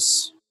 Them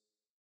just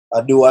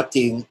do a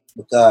thing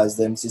because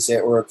them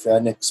say work for a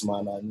next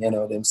man, and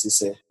them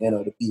say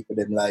the people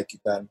them like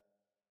it, and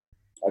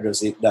I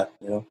just hate that,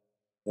 They don't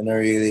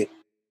really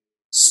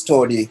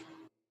study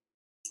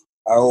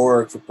or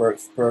work for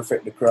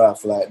perfect the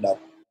craft like that.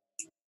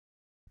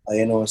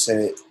 And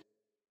say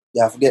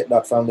you have to get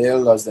that from the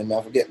elders, then you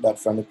have to get that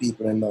from the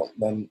people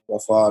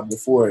that fought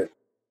before it.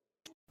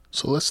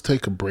 So let's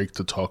take a break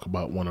to talk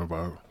about one of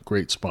our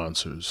great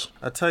sponsors.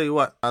 I tell you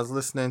what, I was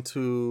listening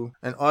to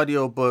an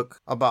audiobook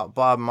about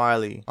Bob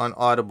Marley on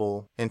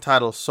Audible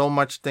entitled So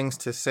Much Things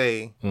to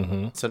Say.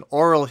 It's an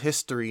oral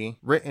history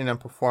written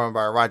and performed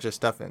by Roger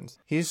Steffens.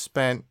 He's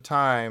spent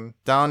time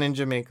down in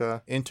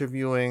Jamaica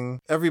interviewing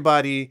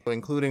everybody,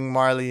 including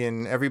Marley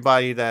and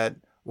everybody that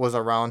was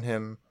around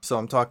him. So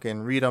I'm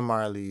talking Rita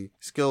Marley,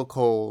 Skill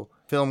Cole,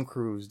 film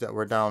crews that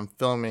were down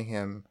filming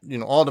him,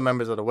 all the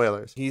members of the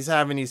Wailers. He's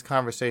having these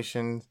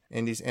conversations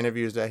and these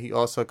interviews that he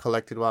also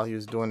collected while he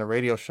was doing the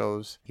radio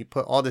shows. He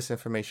put all this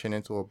information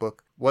into a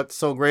book. What's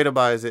so great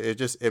about it is it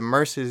just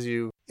immerses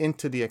you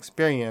into the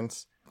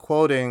experience,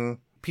 quoting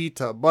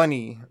Peter,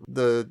 Bunny,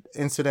 the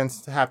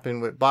incidents that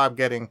happened with Bob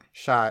getting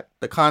shot,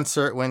 the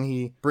concert when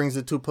he brings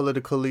the two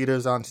political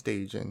leaders on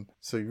stage. And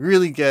so you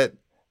really get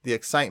the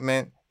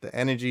excitement, the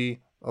energy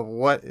of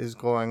what is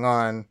going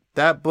on.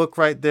 That book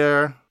right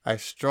there, I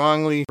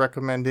strongly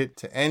recommend it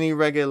to any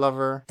reggae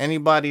lover,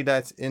 anybody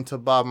that's into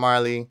Bob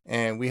Marley,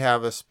 and we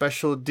have a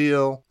special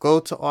deal. Go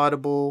to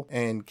Audible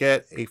and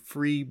get a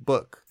free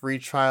book, free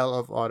trial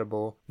of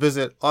Audible.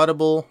 Visit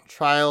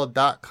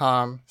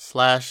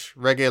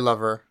audibletrial.com/reggae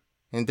lover,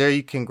 and there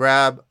you can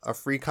grab a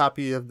free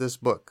copy of this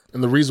book.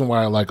 And the reason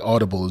why I like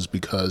Audible is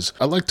because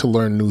I like to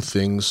learn new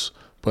things,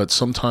 but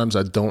sometimes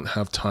I don't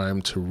have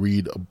time to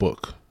read a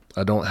book.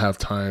 I don't have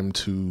time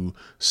to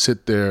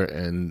sit there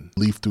and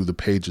leaf through the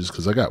pages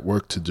because I got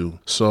work to do.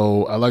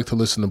 So I like to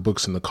listen to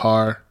books in the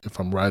car, if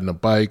I'm riding a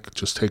bike,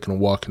 just taking a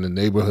walk in the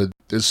neighborhood.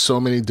 There's so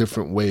many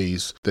different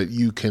ways that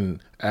you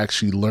can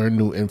actually learn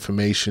new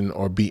information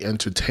or be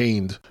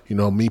entertained.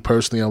 Me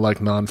personally, I like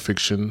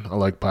nonfiction. I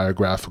like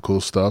biographical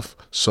stuff.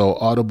 So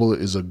Audible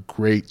is a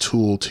great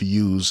tool to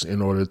use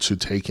in order to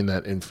take in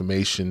that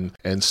information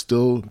and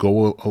still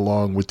go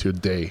along with your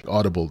day.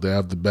 Audible, they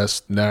have the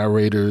best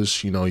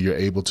narrators. You're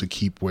able to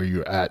keep where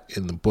you're at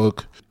in the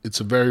book.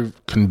 It's a very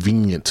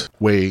convenient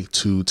way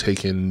to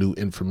take in new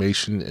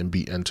information and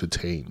be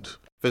entertained.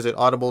 Visit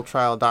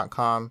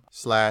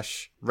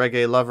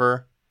audibletrial.com/reggae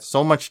lover.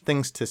 So Much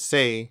Things to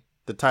Say,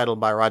 the title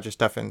by Roger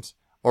Steffens,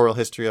 Oral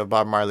History of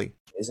Bob Marley.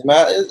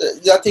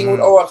 That thing with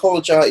our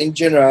culture in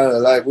general,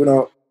 like we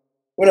don't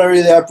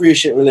really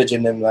appreciate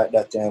religion them like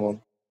that time.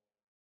 Man.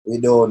 We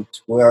don't.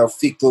 We are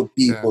fickle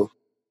people.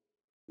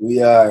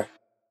 Yeah.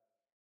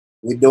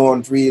 We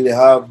don't really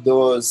have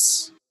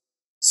those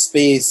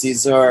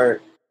spaces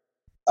or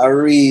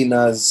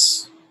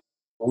arenas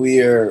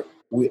where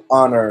we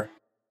honor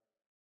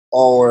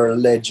our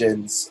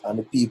legends and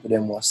the people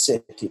them was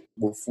set it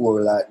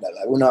before like that.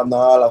 Like we don't have no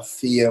Hall of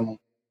Fame.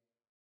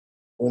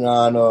 We don't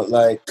have no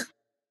like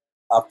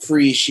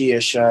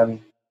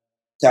appreciation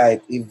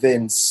type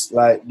events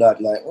like that.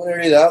 Like we don't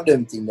really have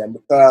them things then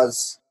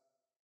because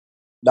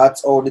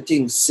that's all the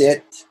things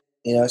set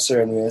in a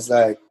certain way. It's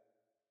like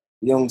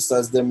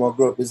youngsters them who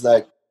grow up is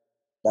like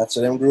that's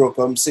what them grow up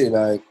and say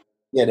like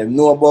them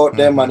know about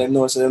them and them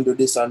know so them do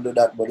this and do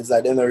that, but it's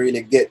like they don't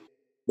really get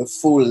the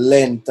full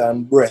length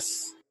and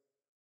breadth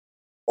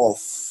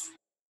of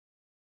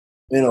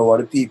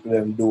what the people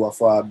them do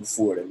afar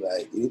before them.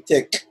 Like you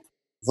take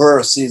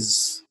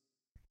verses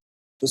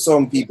to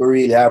some people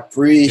really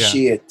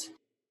appreciate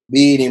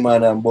Beanie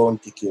Man and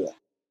Bounty Killer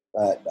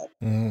like that.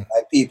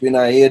 Like people in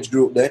our age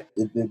group that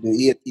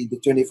the 18 to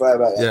 25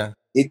 like that.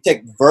 It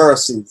take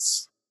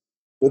verses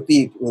to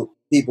people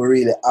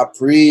really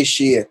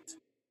appreciate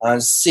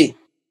and see.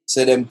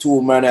 So them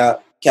two man are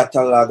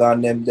catalog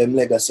and them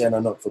legacy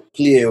and not for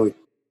play with.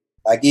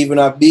 Like even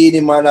a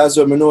Beanie Man as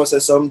well, I know say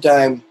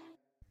sometimes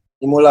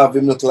he will have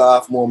him little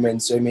half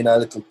moments, so I mean a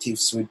little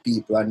tiffs with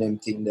people and them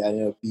thing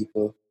there,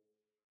 people,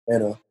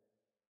 will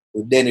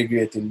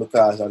denigrate him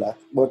because of that.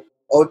 But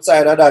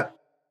outside of that,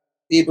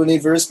 people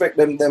need to respect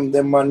them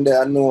man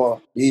there and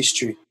know the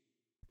history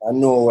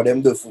and know what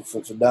them do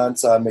for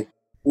dance and make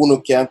Uno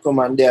can come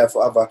and there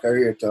for have a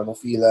career to and I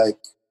feel like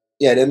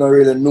they don't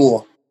really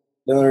know.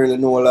 They don't really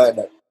know like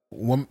that.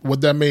 What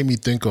that made me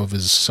think of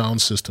is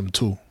sound system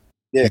too.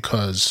 Yeah.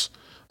 Because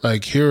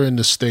like here in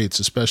the States,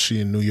 especially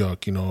in New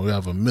York, we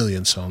have a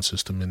million sound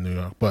system in New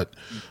York, but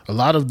a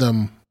lot of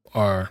them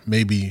are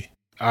maybe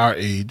our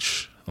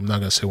age. I'm not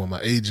going to say what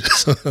my age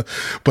is,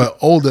 but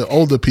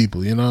older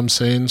people, you know what I'm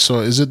saying?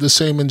 So is it the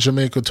same in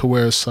Jamaica to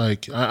where it's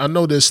like, I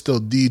know there's still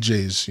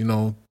DJs,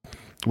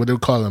 what do we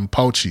call them,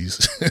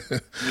 pouchies,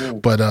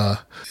 but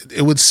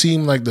it would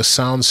seem like the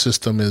sound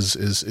system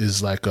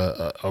is like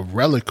a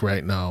relic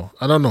right now.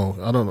 I don't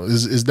know.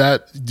 Is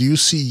that, do you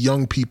see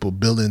young people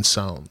building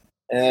sound?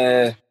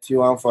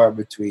 Few and far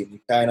between.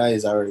 It kind of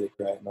is a relic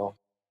right now.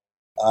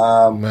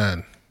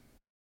 Man,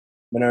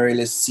 I don't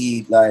really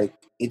see like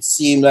it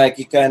seemed like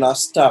it kind of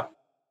stopped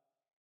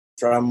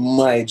from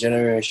my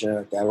generation.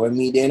 Okay? When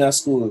me in a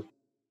school,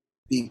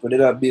 people did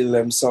not build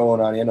them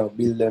sound and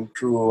build them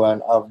crew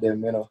and have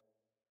them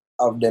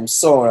have them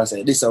sound and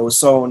say this is our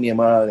sound name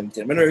and all them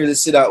things. I don't really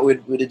see that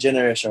with the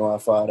generation one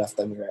far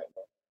after me right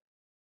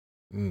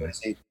now.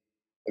 See,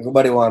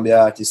 everybody want to be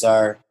artists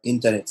or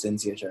internet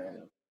sensation right now.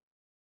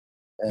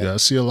 Yeah, I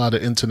see a lot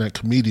of internet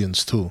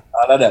comedians too.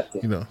 All of that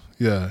thing.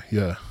 Yeah.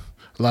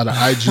 A lot of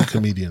IG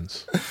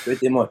comedians.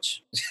 Pretty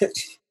much.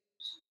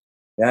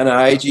 You're an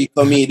IG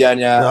comedian,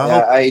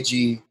 you're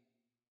IG.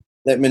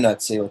 Let me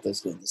not say what I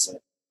was going to say.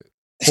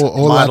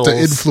 Whole lot of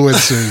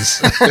influencers.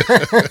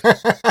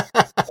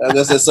 I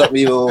just said something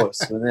even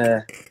worse. But,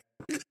 yeah.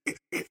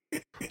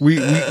 We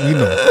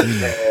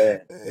know.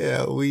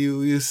 Yeah,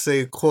 we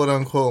say quote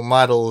unquote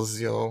models,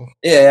 yo.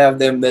 Yeah, I have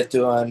them there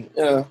too, and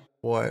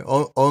boy,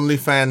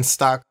 OnlyFans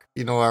stock,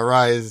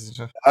 arise.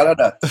 All of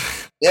that.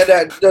 Yeah,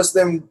 that just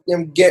them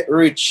get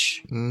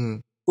rich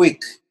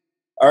quick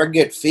or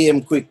get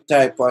fame quick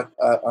type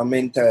of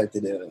mentality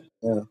there.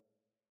 The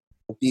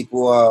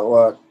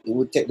people who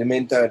would take the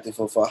mentality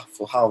for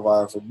have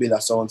or for build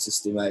a sound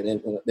system like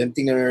them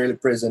things are really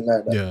present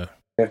like that.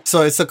 Yeah.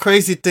 So it's a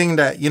crazy thing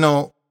that,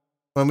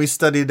 when we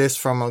study this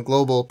from a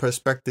global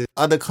perspective,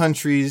 other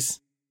countries,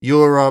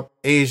 Europe,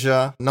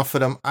 Asia, enough of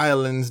them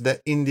islands,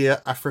 the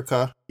India,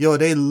 Africa,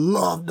 they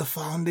love the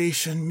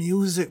foundation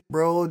music,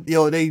 bro.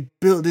 They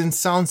building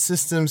sound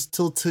systems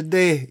till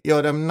today.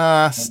 Them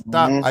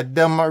stop.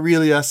 Them are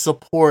really a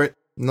support.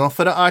 Not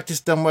for the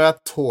artists them where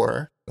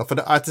tour. Not for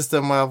the artists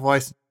them where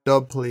voice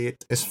dub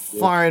plate. It's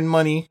foreign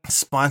money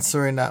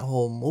sponsoring that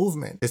whole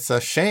movement. It's a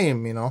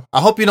shame,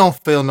 I hope you don't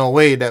feel no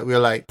way that we're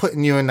like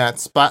putting you in that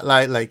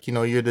spotlight, like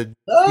you're the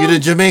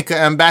Jamaica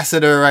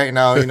ambassador right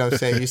now.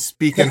 Saying you're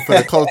speaking for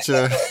the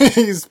culture,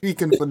 you're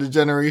speaking for the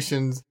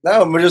generations.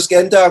 No, we just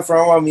can't talk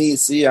from what me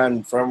see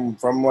and from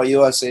what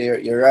you are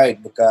saying. You're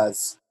right,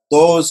 because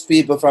those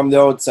people from the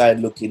outside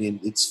looking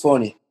in, it's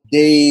funny.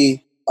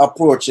 They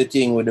approach the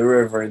thing with the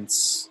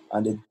reverence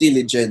and the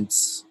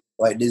diligence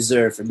what it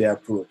deserves to be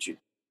approached.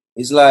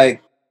 It's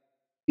like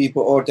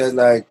people out there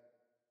like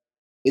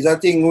it's a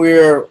thing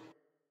where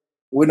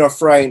we're not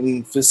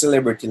frightened for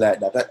celebrity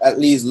like that. At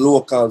least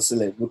local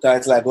celeb, because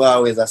it's like we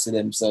always see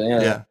them so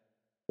yeah.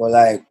 But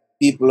like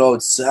people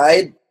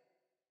outside,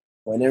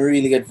 when they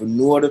really get to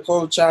know the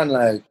culture and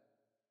like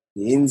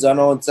the ins and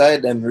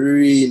outside, them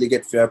really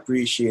get to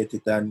appreciate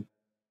it and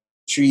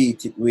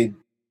treat it with,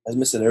 as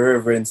I said, the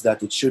reverence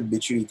that it should be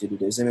treated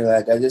with. You see me,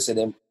 like I just said,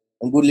 them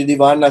goodly they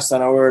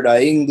understand a word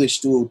of English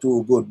too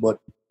good, but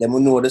them will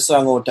know the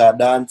song out of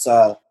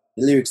dancehall,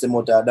 the lyrics them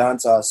out of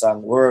dancehall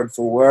song, word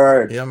for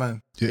word. Yeah,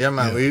 man. Yeah,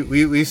 man. Yeah.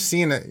 We've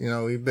seen it.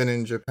 We've been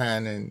in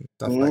Japan and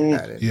stuff like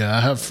that. Yeah, I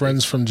have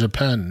friends from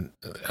Japan.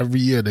 Every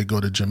year they go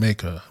to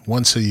Jamaica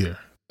once a year.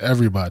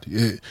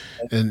 Everybody,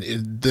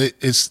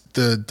 it's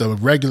the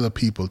regular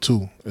people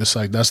too. It's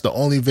like that's the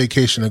only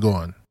vacation to go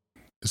on.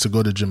 Is to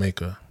go to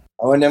Jamaica.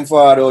 And when them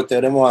forward out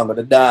there, them want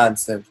to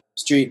dance, them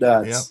street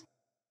dance.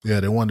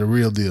 Yeah, they want the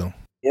real deal.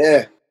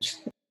 Yeah.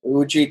 We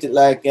would treat it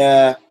like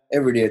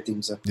everyday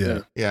things.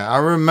 Yeah. I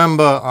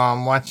remember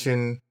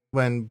watching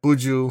when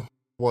Buju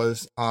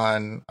was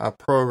on a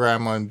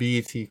program on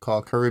BET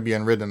called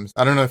Caribbean Rhythms.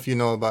 I don't know if you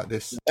know about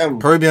this.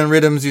 Caribbean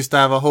Rhythms used to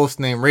have a host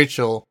named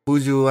Rachel.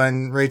 Buju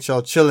and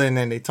Rachel chilling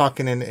and they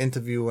talking in the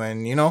interview,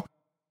 and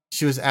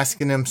she was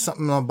asking him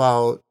something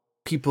about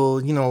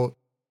people,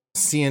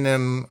 seeing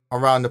him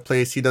around the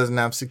place. He doesn't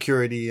have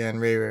security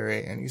and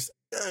Ray. And he's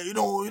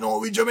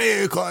we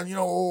Jamaican,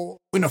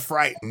 we're not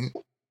frightened,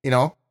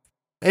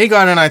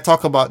 Aegon and I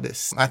talk about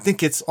this. I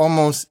think it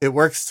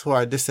works to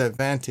our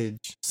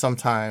disadvantage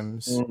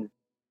sometimes.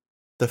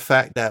 The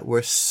fact that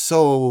we're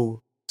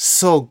so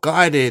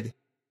guarded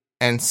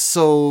and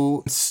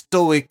so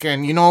stoic,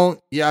 and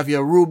you have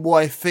your rude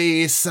boy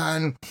face,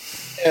 and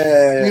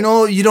you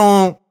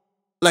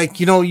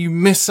don't you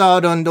miss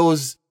out on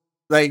those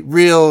like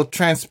real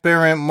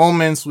transparent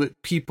moments with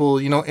people,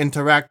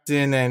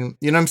 interacting and,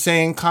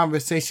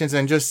 conversations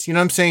and just,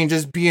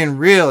 just being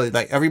real.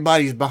 Like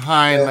everybody's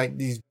behind like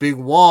these big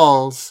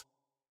walls,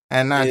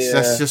 and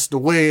that's just the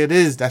way it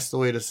is. That's the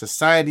way the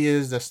society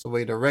is. That's the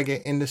way the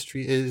reggae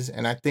industry is.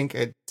 And I think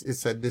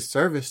it's a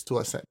disservice to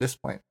us at this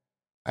point.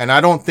 And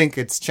I don't think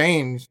it's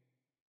changed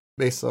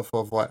based off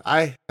of what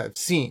I have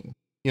seen.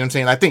 You know what I'm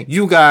saying? I think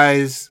you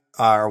guys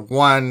are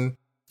one.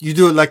 You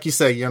do it like you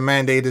say, your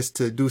mandate is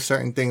to do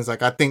certain things.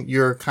 Like, I think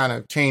you're kind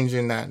of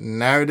changing that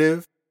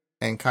narrative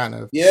and kind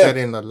of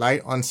shedding the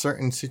light on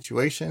certain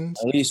situations.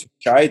 At least we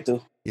try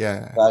to.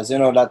 Yeah. Because,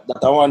 that's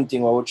one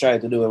thing what we try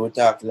to do when we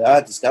talk to the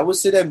artists. I would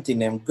see them thing,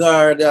 them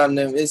guard and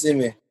them, you see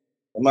me?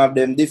 Them have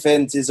them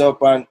defenses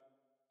up and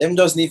them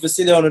just need to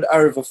sit down with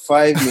Harry for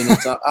 5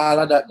 minutes and all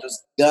of that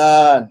just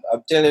gone.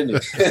 I'm telling you.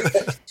 Just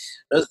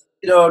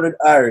sit down with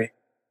Harry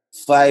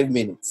 5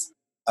 minutes.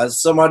 And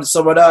some of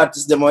the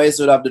artists, them always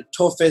would have the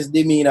toughest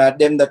demeanor,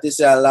 them that they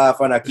say I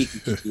laugh and I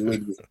kiki with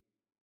me.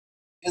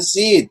 You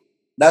see it.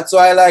 That's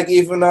why, like,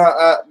 even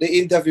the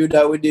interview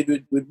that we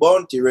did with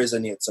Bounty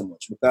resonates so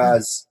much,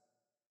 because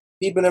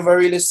people never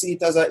really see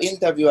it as an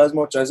interview as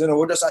much as,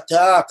 we just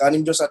attack and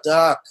him just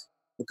attack.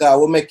 Because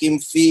we make him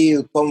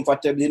feel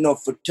comfortable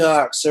enough to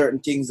talk certain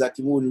things that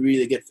he wouldn't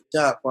really get to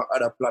talk on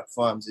other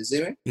platforms, you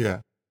see me? Yeah.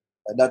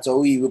 And that's how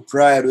we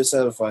pride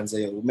ourselves and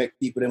say, we make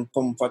people them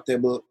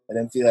comfortable and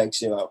them feel like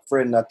a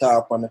friend that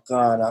talk on the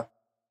corner,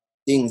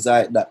 things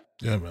like that.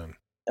 Yeah, man.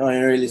 And when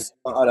you really see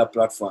on other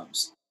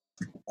platforms.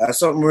 That's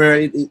something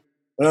where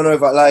I don't know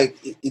if I like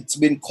it's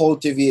been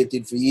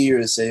cultivated for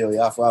years. Say, you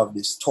have to have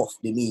this tough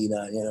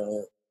demeanor,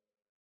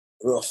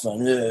 rough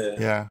and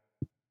Yeah.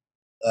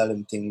 all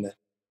them things.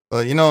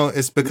 Well,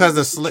 it's because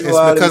of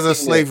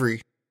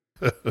slavery.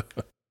 That's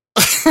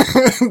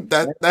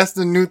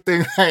the new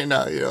thing right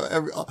now.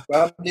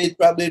 Probably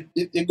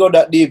it go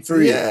that deep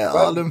for you. Yeah,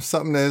 all them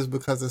something that is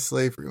because of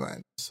slavery,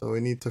 man. So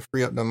we need to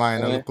free up the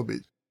mind a little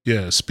bit.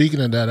 Yeah,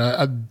 speaking of that,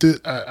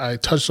 I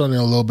touched on it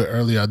a little bit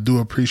earlier. I do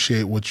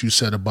appreciate what you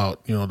said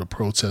about, the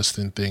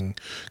protesting thing,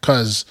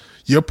 because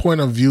your point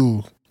of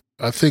view,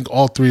 I think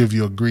all three of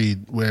you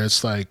agreed, where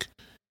it's like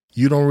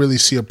you don't really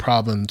see a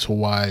problem to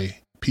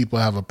why people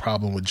have a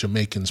problem with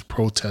Jamaicans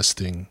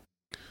protesting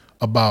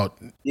about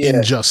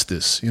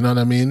injustice. You know what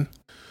I mean?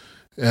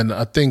 And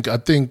I think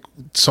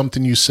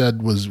something you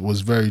said was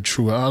very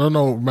true. I don't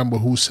remember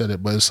who said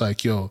it, but it's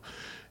like, we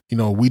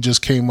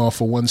just came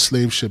off of one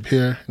slave ship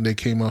here, and they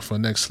came off a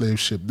next slave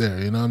ship there.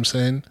 You know what I'm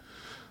saying?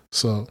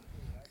 So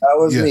that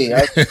was me.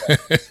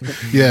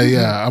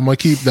 Yeah. I'm gonna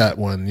keep that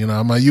one.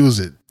 I'm gonna use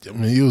it.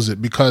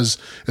 Because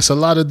it's a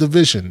lot of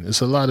division.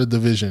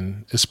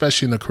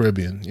 Especially in the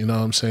Caribbean. You know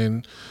what I'm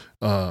saying?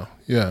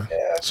 Yeah.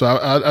 So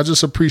I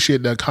just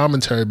appreciate that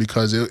commentary,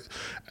 because it,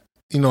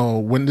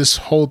 when this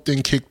whole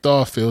thing kicked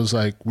off, it was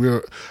like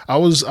I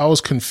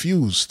was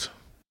confused.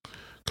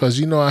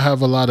 Because, I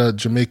have a lot of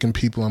Jamaican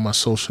people on my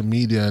social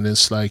media, and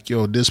it's like,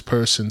 this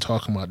person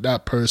talking about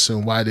that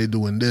person, why they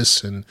doing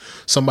this, and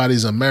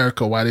somebody's in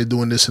America, why they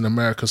doing this in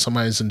America,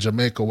 somebody's in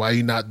Jamaica, why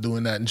you not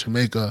doing that in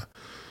Jamaica?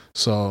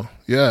 So,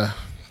 yeah.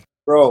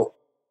 Bro,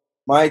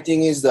 my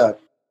thing is that,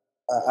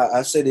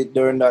 I said it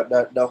during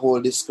that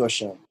whole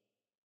discussion,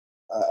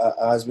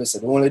 as I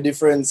said, the only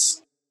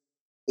difference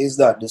is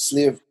that the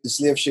slave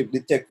ship, they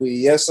take we,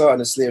 yes sir, and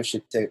the slave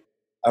ship take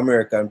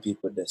American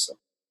people there, sir.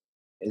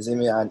 You see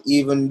me? And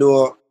even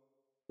though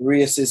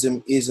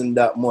racism isn't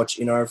that much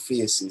in our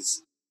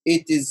faces,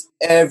 it is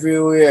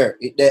everywhere.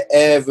 They're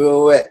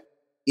everywhere.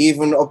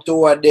 Even up to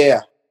what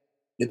there.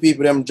 The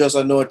people them just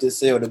notice,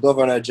 say, the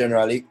Governor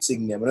General, he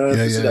sing them. I don't know if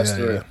you see that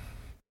story.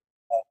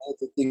 That's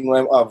the thing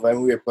when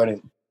I'm we're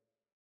him.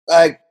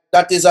 Like,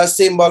 that is a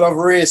symbol of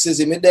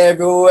racism. It's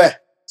everywhere.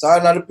 So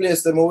another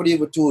place that I would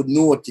even to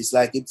notice.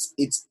 Like,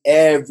 it's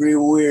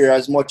everywhere,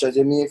 as much as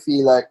you may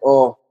feel like,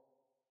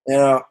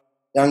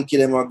 Yankee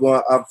them are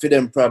going to have for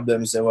them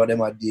problems and what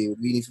them are dealing with.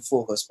 We need to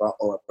focus on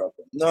our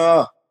problem.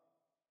 No.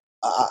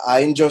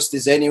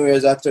 Injustice anywhere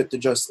is a threat to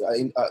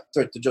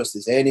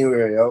justice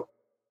anywhere, yo.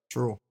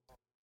 True.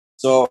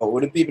 So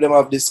when the people them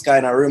have this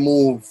kind of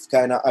removed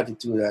kind of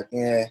attitude, like,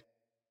 them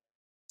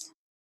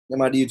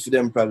are deal for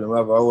them problem, we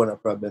have our own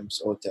problems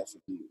out there for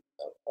you.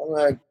 I'm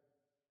like,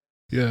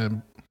 yeah.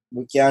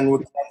 We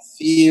can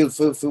feel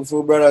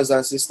for brothers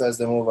and sisters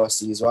them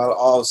overseas while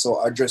also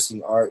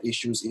addressing our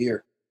issues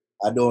here.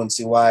 I don't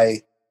see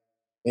why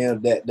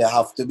they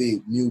have to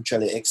be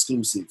mutually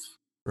exclusive.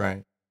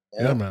 Right.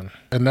 Yeah, man.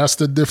 And that's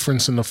the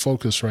difference in the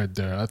focus right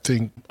there. I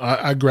think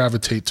I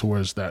gravitate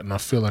towards that, and I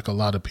feel like a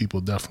lot of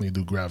people definitely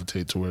do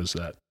gravitate towards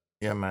that.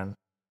 Yeah, man.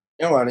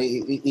 Yeah, man.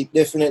 It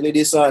definitely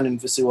disheartening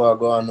to see what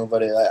going on over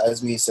there.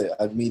 As me say,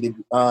 as me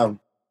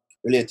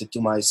related to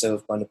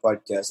myself on the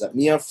podcast, that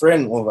me a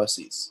friend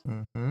overseas.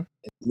 Mm-hmm.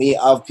 Me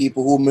have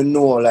people who me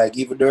know, like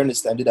even during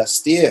this time, did I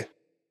stay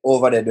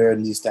over there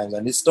during these times,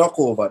 and they stuck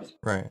over there.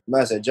 Right.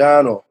 I say,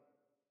 Jano,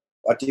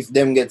 what if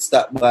them get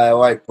stopped by a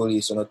white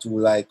police or two,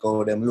 like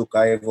how them look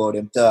how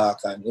them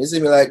talk, and you see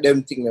me like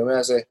them thing, when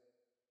I say,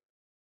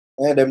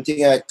 them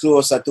thing are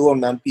closer to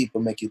home than people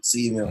make it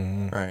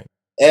seem. Right.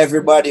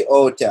 Everybody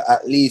out there,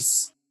 at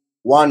least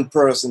one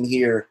person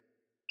here,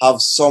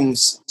 have some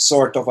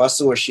sort of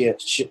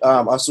association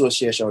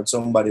with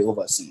somebody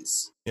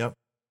overseas. Yep.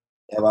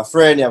 You have a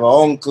friend, you have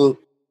an uncle,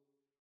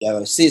 you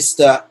have a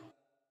sister,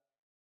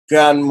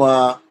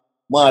 grandma,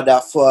 mother,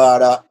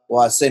 father,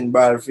 who send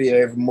brother for you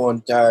every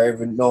month or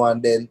every now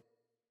and then.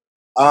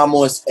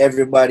 Almost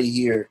everybody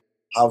here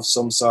have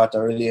some sort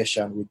of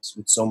relation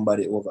with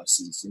somebody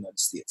overseas in the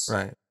States.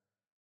 Right.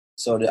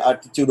 So the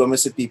attitude of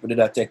most people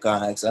that take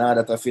on, like,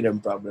 that's a freedom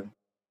problem.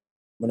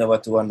 We never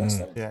to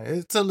understand. Yeah,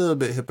 it's a little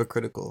bit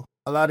hypocritical.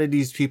 A lot of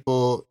these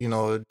people,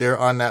 they're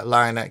on that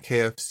line at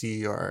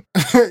KFC or,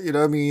 you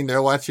know what I mean?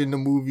 They're watching the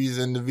movies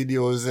and the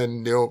videos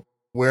and they're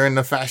wearing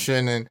the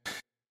fashion and,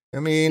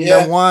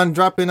 the one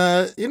dropping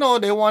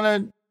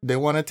they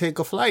want to take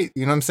a flight,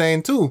 you know what I'm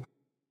saying, too?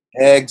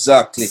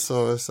 Exactly.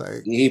 So it's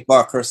like the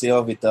hypocrisy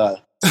of it all.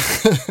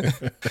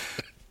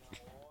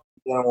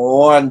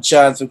 One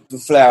chance to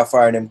fly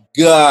far and them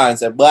gone,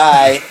 say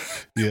bye.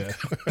 Yeah.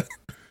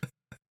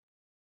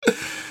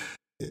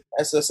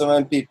 That's what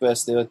some people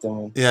still tell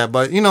me. Yeah,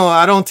 but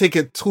I don't take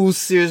it too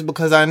serious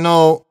because I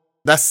know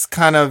that's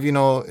kind of,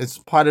 it's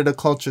part of the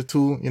culture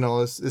too.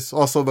 It's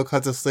also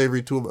because of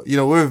slavery too. But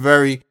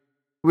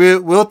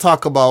we'll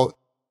talk about,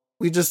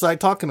 we just like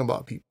talking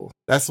about people.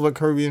 That's what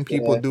Caribbean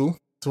people do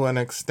to an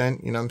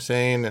extent, you know what I'm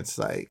saying? It's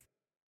like,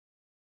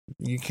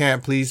 you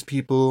can't please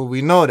people.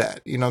 We know that,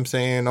 you know what I'm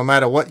saying? No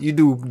matter what you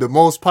do, the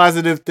most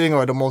positive thing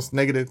or the most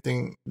negative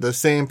thing, the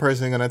same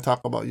person going to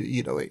talk about you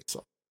either way.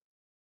 So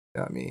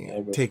I mean, Yeah,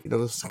 bro. take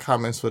those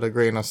comments with a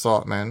grain of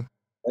salt, man.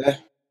 Yeah.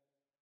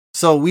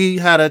 So we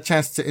had a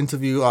chance to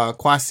interview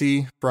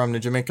Kwasi from the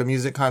Jamaican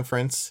Music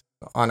Conference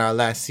on our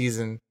last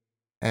season.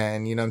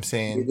 And you know what I'm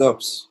saying? Big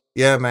ups.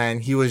 Yeah, man.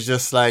 He was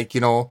just like, he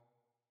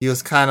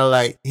was kind of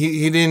like,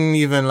 he didn't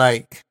even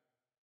like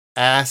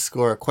ask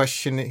or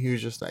question it. He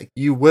was just like,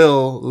 you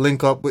will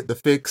link up with the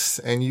fix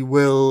and you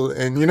will,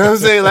 and you know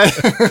what I'm saying? Like,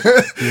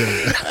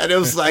 and it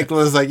was like,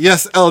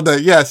 yes, Elder,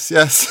 yes.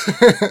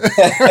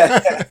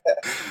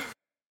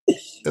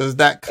 It was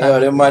that kind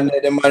of. The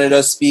man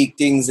just speak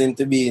things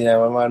into being. Yeah,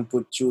 my man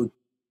put truth.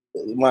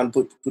 The man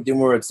put the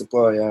words to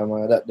power. Yeah,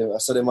 man. I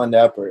saw the man they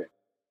operate.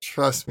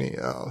 Trust me,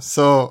 yo.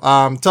 So,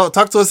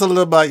 talk to us a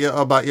little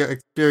about your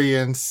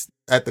experience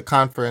at the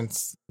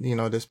conference.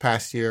 This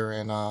past year,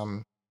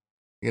 and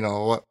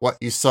what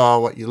you saw,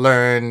 what you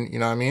learned. You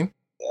know what I mean?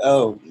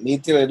 Oh, me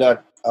tell you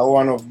that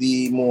one of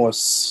the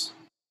most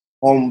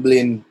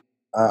humbling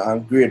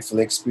and grateful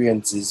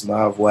experiences I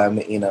have while I'm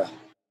in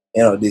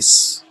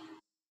this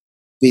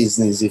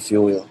business, if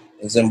you will.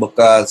 It's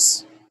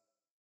because,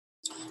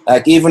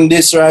 like, even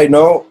this right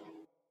now,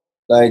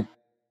 like,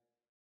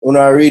 when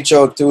I reach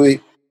out to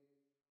it,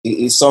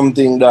 it's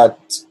something that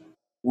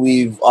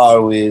we've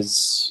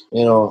always, I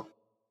don't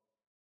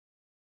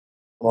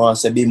want to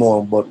say be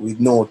more, but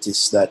we've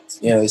noticed that,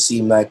 it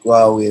seems like we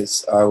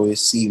always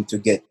seem to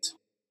get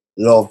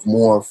love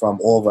more from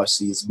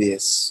overseas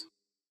based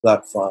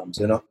platforms,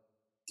 and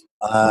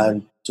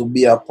to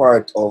be a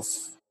part of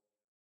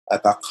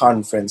like a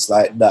conference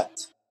like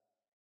that.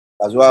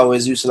 As we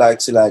always used to like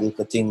see like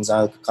little things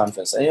at the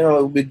conference. And it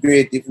would be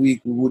great if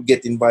we would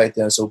get invited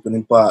and so we can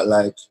impart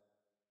like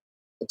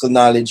little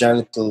knowledge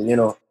and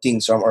little,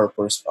 things from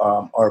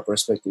our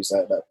perspectives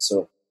like that.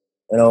 So,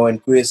 when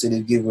Chris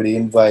did give me the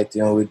invite,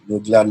 we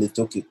gladly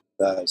took it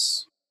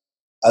because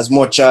as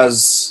much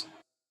as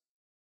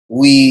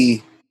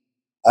we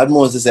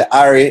almost say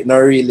Ari not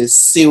really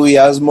see we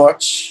as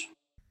much.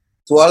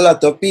 To a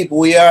lot of people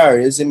we are,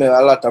 you see me,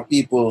 a lot of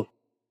people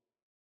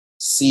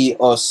see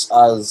us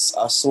as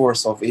a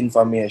source of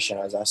information,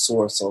 as a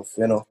source of,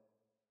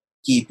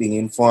 keeping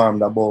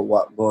informed about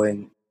what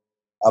going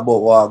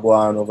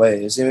on over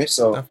here. You see me?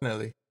 So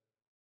Definitely.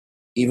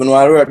 even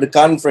while we're at the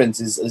conference,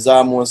 it's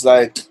almost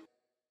like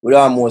we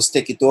almost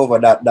take it over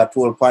that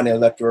whole panel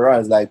that we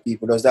run. It's like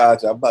people just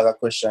ask a bag of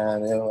question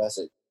and I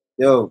said,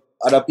 yo,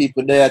 other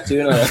people there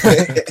too,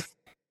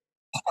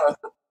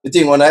 The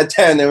thing when I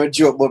turn they would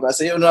joke, but I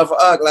say, you don't have to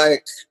act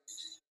like,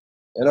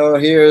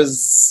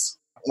 here's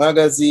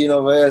magazine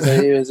over here,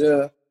 so here's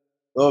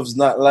love's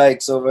not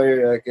likes over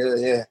here, like,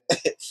 yeah.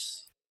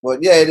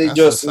 But yeah,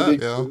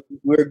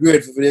 we're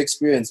grateful for the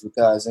experience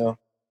because we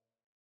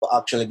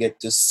actually get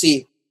to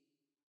see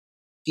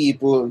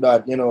people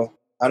that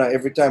and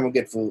every time we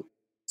get to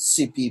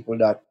see people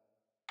that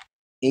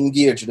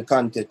engage with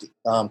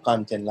the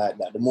content like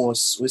that. The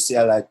most we see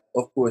are like,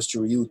 of course,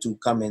 through YouTube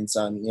comments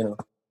and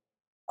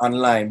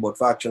online, but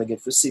we actually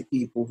get to see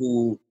people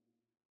who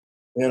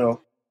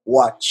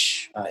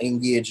watch,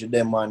 engage with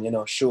them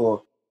and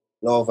show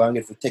love and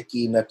get to take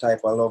in that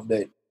type of love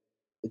that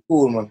it's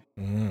cool, man.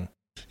 Mm.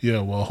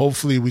 Yeah, well,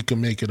 hopefully we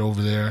can make it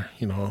over there,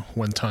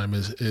 when time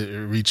is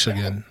it reach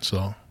again.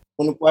 So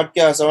on the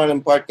podcast, one of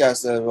them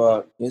podcasts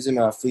about using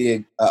a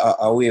flag,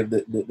 a wave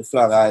the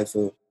flag high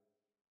for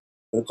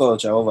the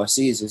culture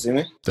overseas, you see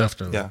me?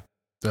 Definitely. Yeah.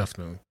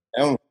 Definitely.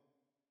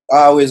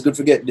 Always good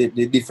to get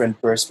the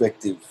different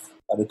perspective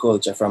of the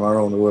culture from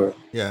around the world.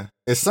 Yeah.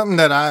 It's something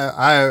that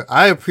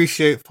I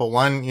appreciate. For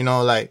one,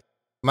 like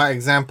my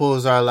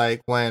examples are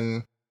like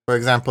when, for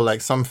example, like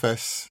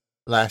Sumfest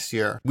last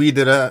year, we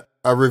did a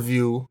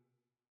review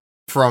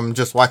from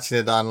just watching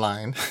it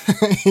online.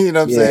 You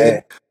know what I'm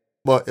saying?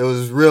 But it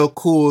was real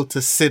cool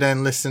to sit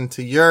and listen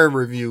to your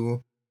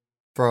review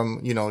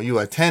from, you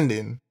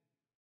attending.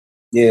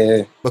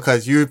 Yeah.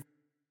 Because you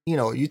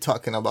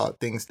talking about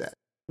things that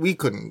we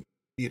couldn't,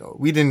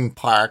 we didn't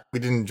park, we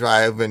didn't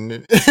drive and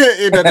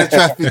the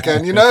traffic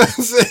and you know what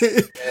I'm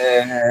saying?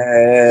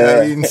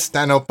 Yeah. We didn't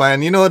stand up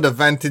and the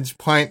vantage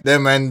point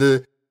them and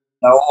the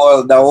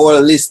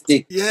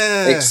holistic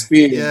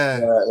experience.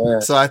 Yeah.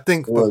 So I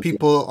think for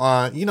people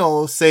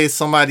say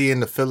somebody in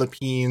the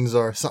Philippines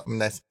or something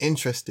that's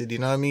interested, you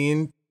know what I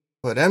mean?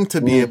 For them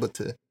to be able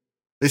to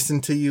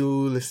listen to you,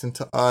 listen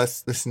to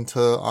us, listen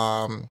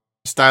to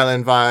Style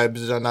and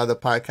Vibes, another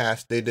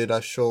podcast, they did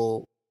a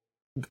show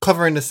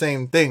covering the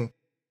same thing.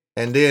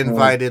 And they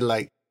invited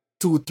like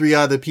 2-3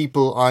 other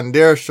people on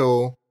their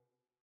show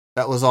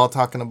that was all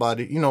talking about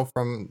it,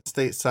 from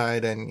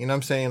stateside. And you know what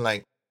I'm saying?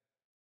 Like,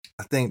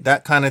 I think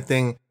that kind of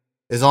thing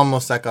is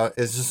almost like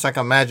it's just like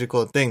a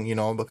magical thing,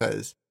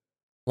 because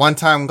one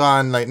time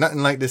gone, like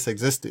nothing like this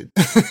existed.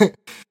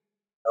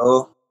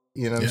 Oh.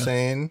 You know what I'm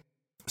saying?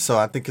 So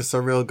I think it's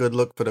a real good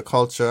look for the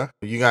culture.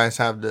 You guys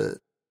have the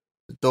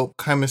dope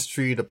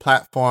chemistry, the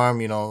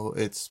platform,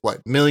 it's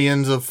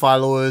millions of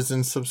followers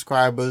and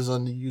subscribers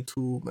on the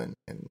YouTube and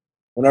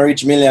when I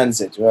reach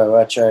millions,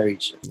 we'll try to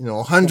reach it.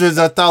 Hundreds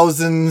of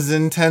thousands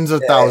and tens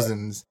of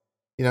thousands.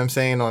 you know what I'm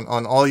saying,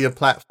 on all your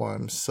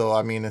platforms. So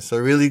I mean, it's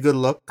a really good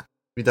look.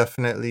 We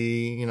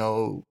definitely, you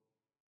know,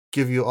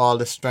 give you all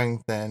the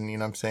strength and, you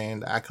know what I'm saying,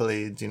 the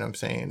accolades, you know what I'm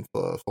saying,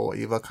 for what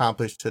you've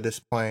accomplished to this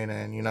point.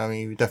 And, you know what I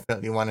mean, we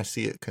definitely want to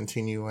see it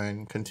continue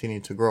and continue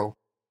to grow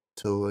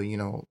to, you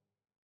know,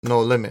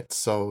 no limits.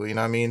 So, you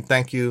know what I mean,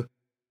 thank you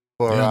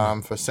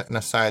for setting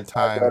aside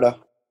time brother.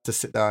 to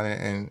sit down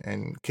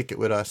and kick it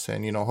with us.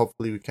 And, you know,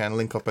 hopefully we can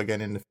link up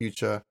again in the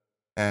future.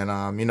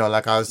 And, you know,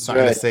 like I was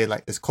trying to say,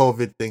 like this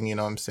COVID thing, you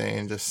know what I'm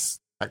saying, just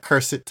I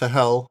curse it to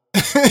hell.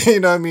 You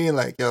know what I mean?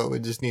 Like, yo,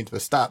 it just needs to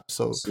stop.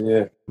 So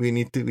Yeah,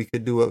 we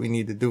could do what we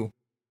need to do.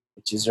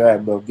 which is right,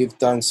 bro. Give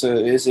thanks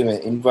to you see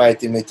me,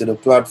 inviting me to the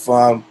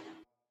platform.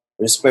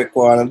 Respect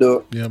what I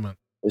do. Yeah, man.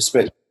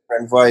 Respect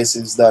different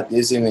voices that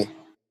you see me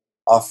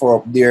offer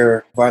up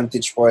their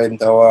vantage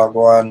point of what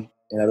go on,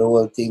 you know, the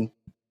whole thing.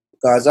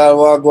 Because all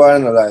what go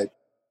on, like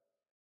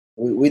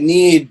we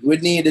need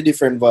the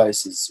different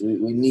voices.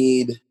 We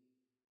need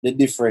the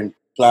different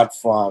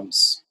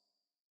platforms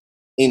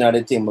in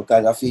the thing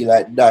because I feel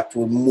like that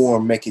will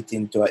more make it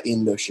into an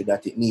industry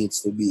that it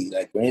needs to be.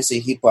 Like when you say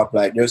hip hop,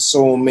 like there's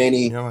so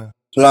many Yeah, man.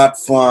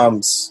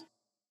 platforms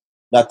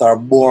that are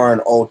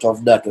born out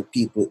of that where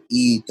people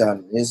eat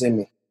and you see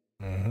me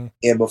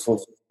able for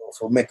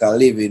make a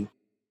living.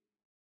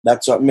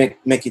 That's what make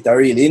it a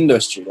real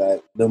industry.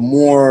 Like the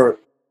more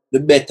the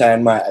better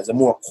in my eyes, the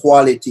more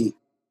quality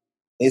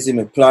is in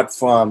the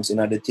platforms and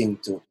the thing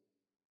too.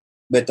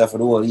 Better for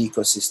the whole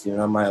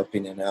ecosystem, in my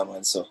opinion, yeah,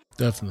 man. So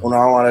Definitely. when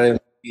I want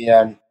to be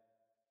and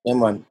yeah,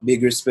 man,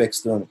 big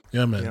respects to him.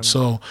 Yeah, man.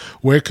 So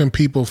where can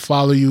people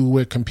follow you?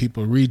 Where can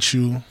people reach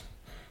you?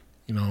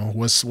 You know,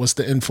 what's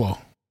the info?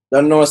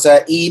 Don't know,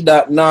 say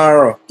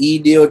E.Naro,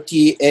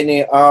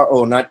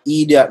 E.Naro, not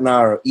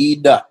E.Naro,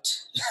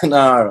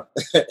 E.Naro.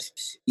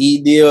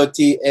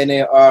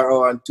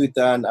 E.Naro on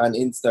Twitter and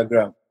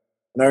Instagram. I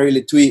don't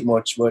really tweet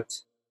much, but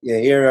yeah,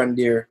 here and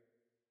there,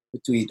 I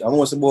tweet. I'm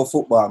most about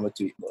football, I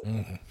tweet, but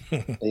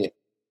yeah.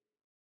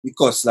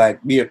 Because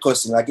like, be a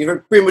cussing. Like, if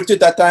you bring my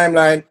Twitter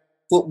timeline,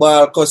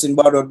 football, cussing,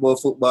 bothered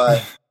about football,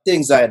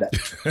 things like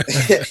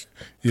that.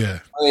 Yeah.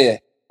 Oh, yeah.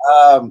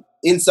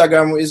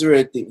 Instagram is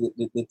really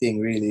the thing,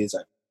 really is.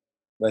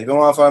 But if you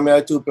want to follow me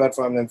on 2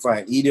 platforms, then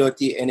fine.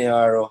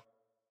 E.Naro,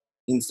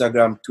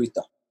 Instagram,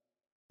 Twitter.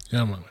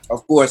 Yeah, man.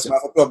 Of course, I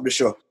have to plug the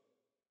show.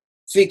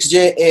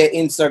 FixJA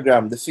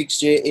Instagram, the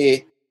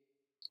FixJA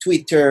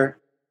Twitter,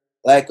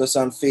 like us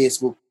on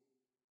Facebook,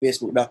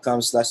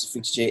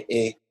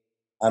 facebook.com/FixJA.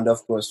 And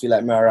of course, feel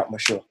like me I wrap my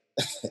show.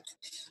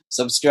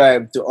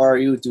 Subscribe to our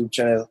YouTube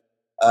channel,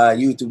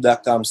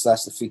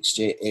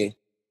 youtube.com/FixJA.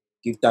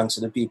 Give thanks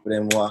to the people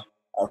who are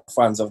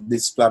fans of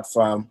this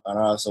platform and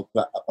also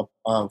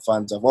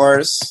fans of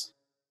ours.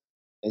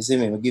 You see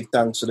me? We give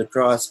thanks to the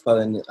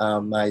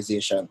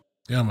cross-pollination.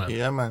 Yeah, man.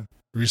 Yeah, man.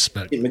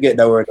 Respect. Let me get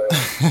that word.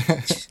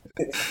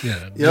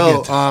 Yeah.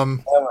 Yo,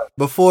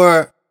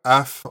 before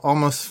I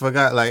almost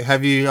forgot, like,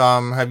 have you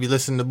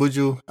listened to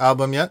Buju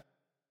album yet?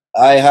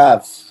 I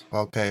have.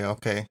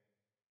 Okay.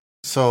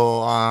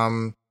 So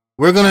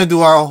we're gonna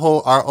do our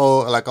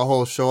whole like a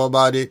whole show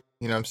about it.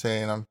 You know what I'm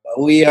saying?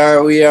 We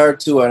are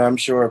too, and I'm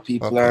sure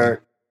people Okay.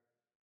 are.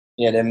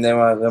 Yeah, them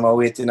are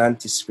waiting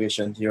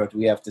anticipation to hear what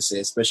we have to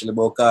say, especially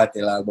about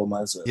Cartel album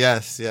as well.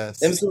 Yes.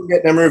 Them still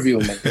get them review,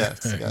 man.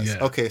 Yes. Yeah.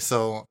 Okay,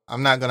 so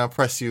I'm not gonna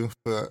press you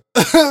for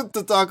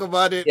to talk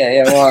about it.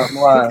 Yeah,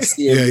 more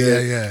stay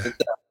there. Yeah.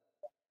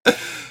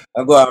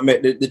 I go and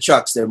make the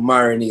tracks them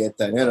marinate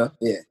and you know,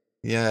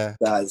 Yeah.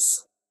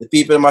 because the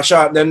people might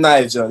sharpen them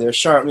knives, you know, they're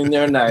sharpening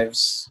their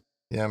knives.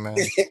 Yeah, man.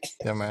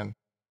 Yeah, man.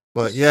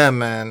 But yeah,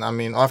 man. I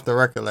mean, off the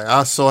record, like I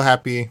was so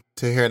happy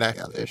to hear that.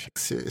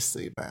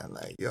 Seriously, man.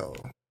 Like, yo,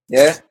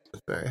 Yeah. I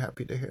was very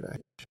happy to hear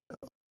that.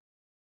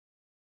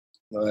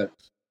 But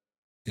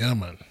Yeah,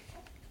 man.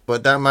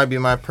 But that might be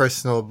my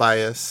personal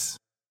bias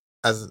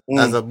as a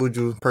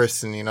Buju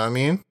person. You know what I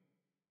mean?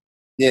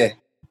 yeah.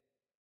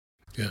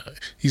 Yeah.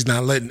 He's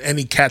not letting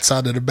any cats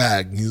out of the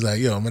bag. He's like,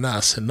 yo, man, I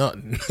said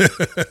nothing.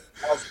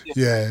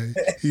 Yeah.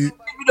 You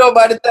know,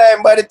 by the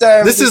time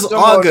This is come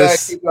out, like,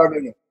 August. people are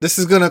doing it. This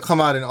is gonna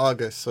come out in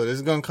August, so this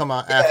is gonna come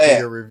out after Yeah.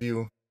 your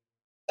review.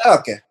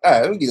 Okay, all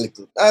right, I'll give it.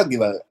 I like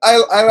Matter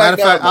of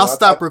the fact, album. I'll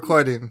stop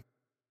recording.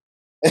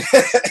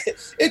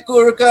 It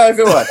could record if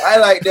you want. I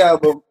like the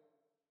album.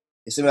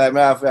 You see, like, I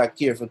have to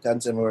careful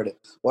content word.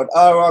 But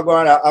all I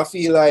going, I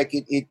feel like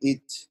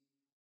it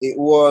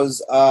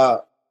was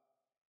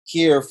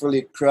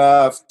carefully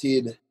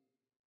crafted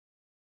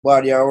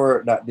body of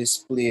work that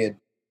displayed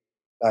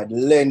like the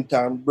length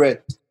and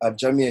breadth of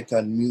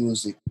Jamaican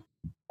music.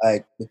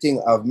 Like the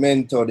thing of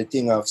mentor, the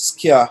thing of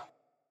ska,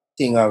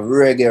 thing of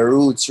reggae,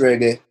 roots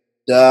reggae,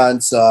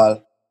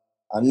 dancehall.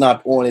 And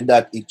not only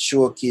that, it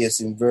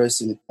showcasing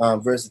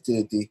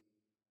versatility.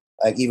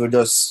 Like even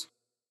just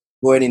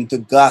going into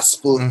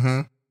gospel,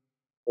 Mm-hmm.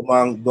 the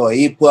man go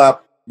hip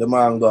hop, the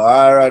man go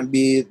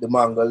R&B, the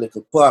man go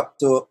little pop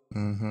too.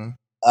 Mm-hmm.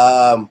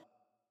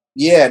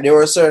 Yeah, there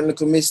were certain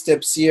little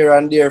missteps here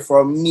and there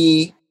for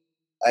me,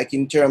 like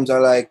in terms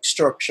of like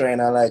structure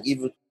and like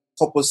even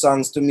couple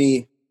songs to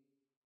me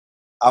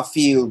I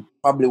feel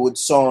probably would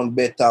sound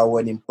better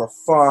when he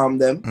perform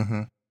them.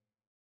 Mm-hmm.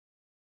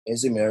 You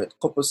see me, a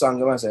couple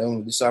songs I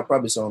say, this will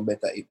probably sound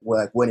better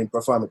when he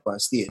perform it on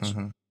stage.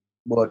 Mm-hmm.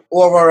 But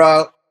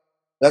overall,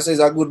 that is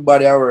a good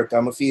body of work.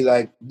 I feel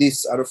like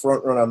this are the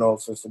front runner now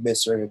for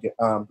best reggae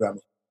Grammy.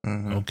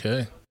 Mm-hmm.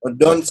 Okay. But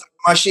Dance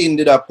Machine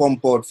did a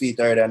pump out feet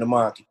already in the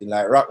marketing.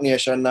 Like Rock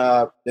Nation,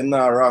 them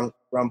not ramp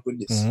with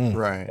this.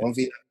 Mm-hmm. I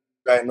feel like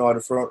right now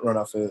the front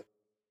runner for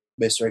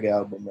best reggae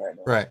album right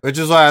now. Right. Which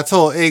is why I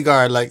told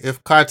Agard, like,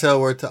 if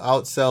Cartel were to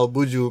outsell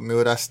Buju, me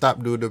would have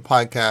stopped doing the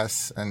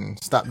podcast and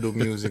stopped doing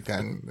music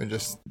and we're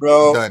just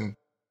done.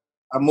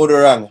 I'm more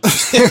wrong.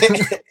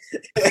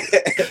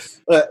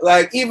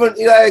 Like even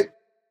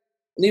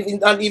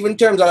in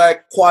terms of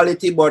like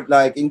quality, but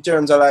like in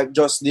terms of like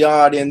just the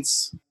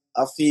audience,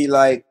 I feel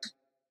like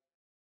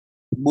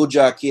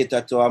Buja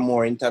cater to a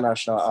more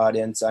international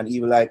audience, and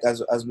even like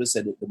as we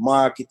said, the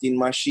marketing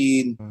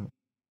machine.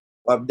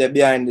 But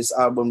behind this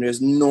album,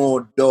 there's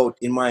no doubt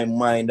in my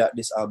mind that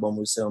this album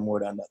will sell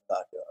more than that.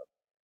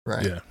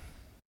 Right. Yeah.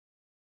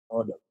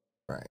 No doubt.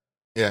 Right.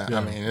 Yeah.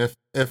 I mean,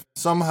 if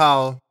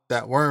somehow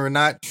that were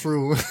not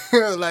true,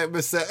 like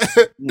I said,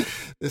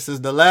 this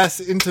is the last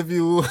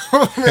interview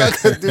I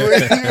could do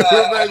it.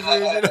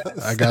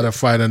 I gotta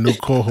find a new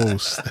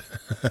co-host.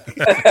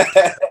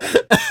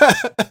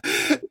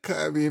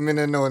 I mean,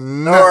 I know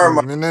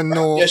nothing. I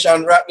know. You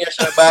should rock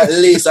by at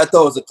least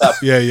 1,000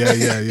 copies.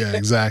 Yeah,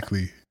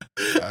 exactly.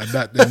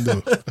 That them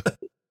do.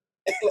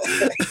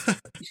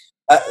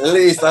 At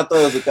least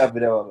 1,000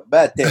 copies.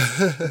 Bad thing.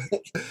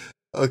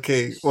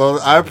 Okay,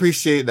 well, I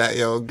appreciate that,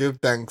 yo. Give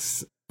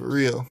thanks. For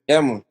real.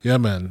 Yeah,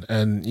 man.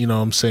 And, you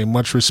know, I'm saying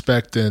much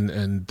respect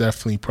and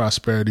definitely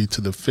prosperity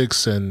to the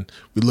Fix. And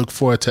we look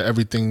forward to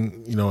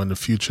everything, you know, in the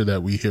future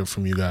that we hear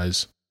from you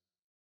guys.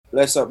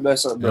 Bless up, bro.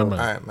 Yeah, man. All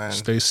right, man.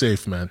 Stay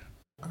safe, man.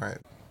 All right.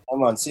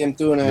 Come on, same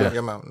tune.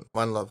 Yeah, man.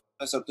 One love.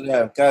 Bless up to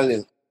them.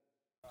 Khalil.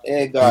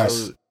 Hey,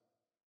 guys.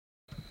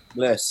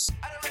 Bless.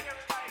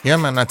 Yeah,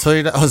 man. I told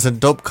you that was a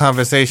dope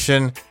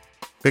conversation.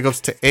 Big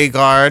ups to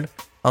Agard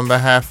on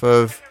behalf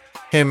of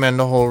him and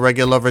the whole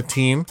Reggae Lover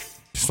team.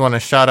 Just want to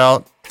shout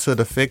out to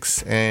the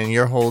Fix and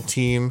your whole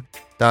team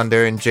down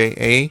there in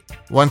JA.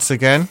 Once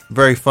again,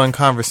 very fun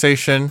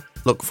conversation.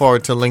 Look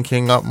forward to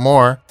linking up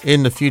more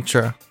in the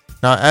future.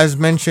 Now, as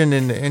mentioned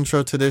in the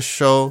intro to this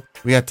show,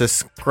 we had to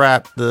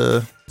scrap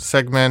the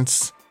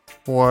segments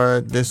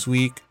for this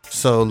week.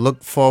 So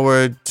look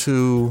forward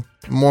to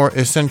more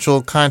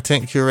essential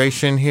content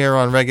curation here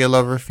on Reggae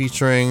Lover,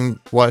 featuring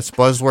What's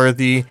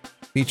Buzzworthy,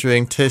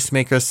 featuring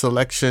Tastemaker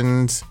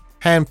selections,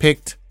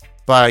 handpicked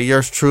by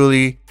yours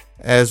truly,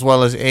 as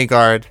well as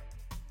Agard,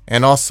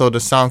 and also the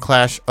Sound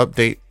Clash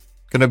update.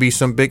 Gonna be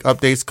some big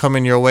updates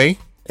coming your way,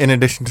 in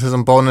addition to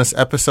some bonus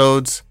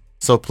episodes.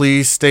 So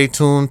please stay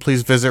tuned.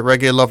 Please visit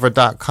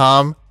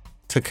reggaelover.com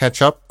to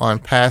catch up on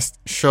past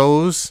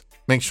shows.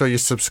 Make sure you're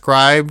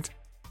subscribed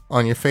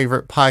on your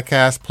favorite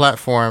podcast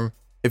platform.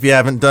 If you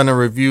haven't done a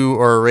review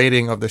or a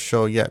rating of the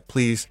show yet,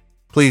 please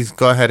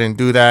go ahead and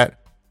do that.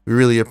 We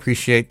really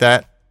appreciate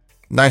that.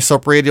 Nice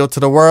Up Radio to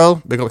the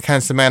world. Big up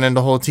Cancer Man and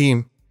the whole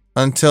team.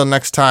 Until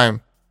next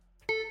time,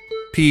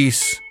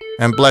 peace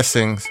and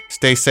blessings.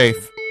 Stay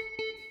safe.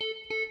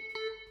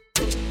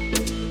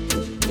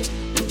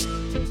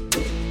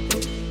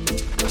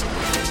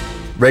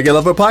 Reggae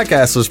Lover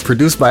Podcast was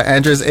produced by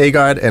Andres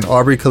Agard and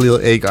Aubrey Khalil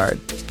Agard.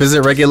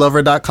 Visit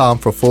reggaelover.com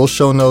for full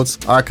show notes,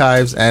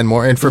 archives, and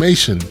more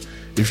information.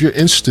 If you're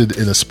interested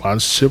in a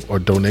sponsorship or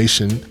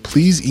donation,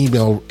 please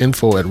email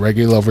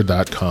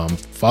info@reggaelover.com.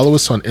 Follow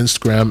us on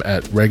Instagram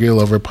at Reggae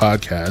Lover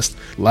Podcast.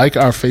 Like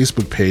our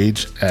Facebook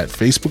page at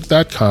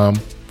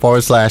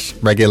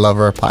facebook.com/Reggae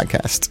Lover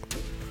Podcast.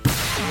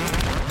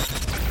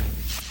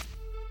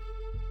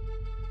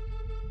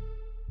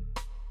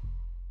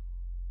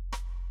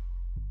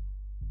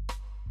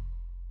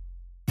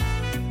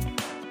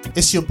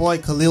 It's your boy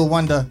Khalil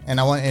Wonder, and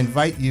I want to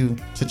invite you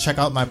to check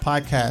out my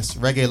podcast,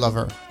 Reggae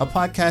Lover, a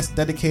podcast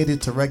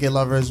dedicated to reggae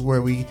lovers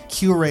where we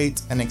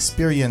curate an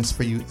experience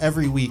for you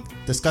every week,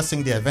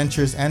 discussing the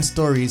adventures and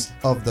stories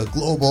of the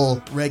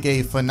global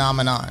reggae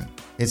phenomenon.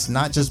 It's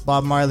not just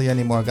Bob Marley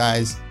anymore,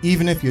 guys.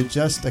 Even if you're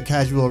just a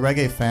casual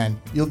reggae fan,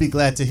 you'll be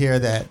glad to hear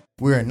that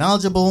we're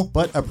knowledgeable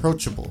but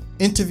approachable.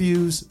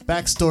 Interviews,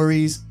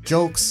 backstories,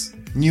 jokes,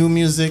 new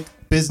music,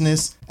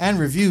 business, and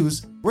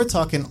reviews. We're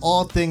talking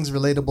all things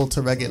relatable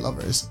to reggae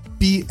lovers.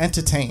 Be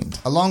entertained.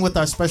 Along with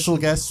our special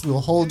guests, we'll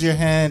hold your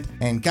hand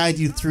and guide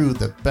you through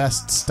the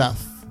best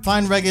stuff.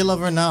 Find Reggae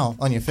Lover now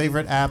on your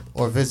favorite app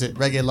or visit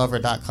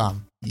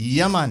reggaelover.com.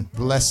 Yeah, man.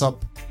 Bless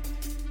up.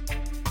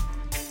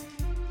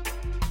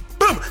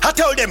 Boom! I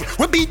tell them,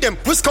 we beat them,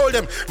 we scold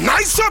them.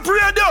 Nice up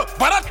radio!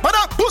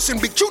 Badat, pushing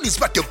big tunes,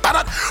 but you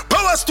badat.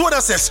 Power Stone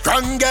says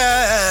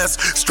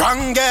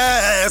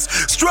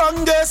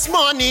strongest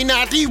money in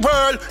the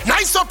world.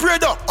 Nice up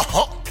radio!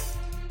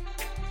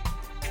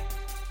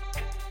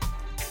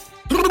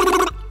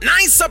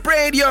 Nice up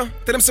radio!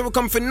 Tell them so we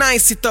come for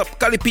nice it up.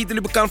 Call the people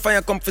who can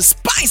find come for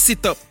spice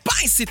it up.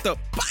 Spice it up.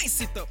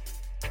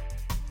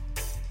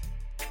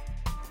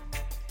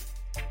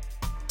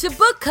 To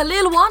book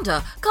Khalil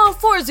Wanda, call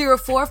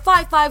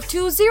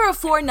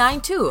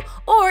 404-552-0492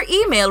 or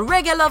email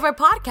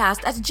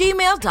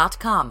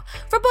reggaeloverpodcast@gmail.com.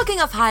 For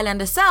booking of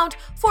Highlander Sound,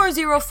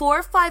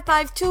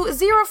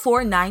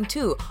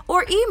 404-552-0492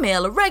 or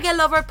email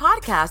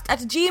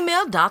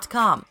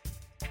reggaeloverpodcast@gmail.com.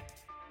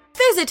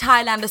 Visit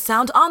Highlander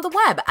Sound on the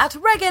web at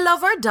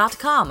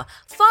reggaelover.com.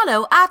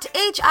 Follow at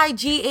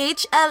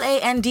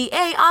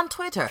HIGHLANDA on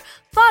Twitter.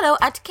 Follow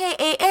at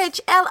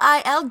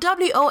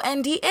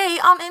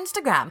KAHLILWONDA on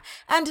Instagram.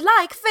 And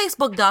like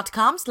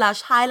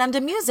facebook.com/Highlander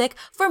Music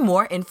for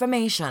more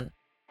information.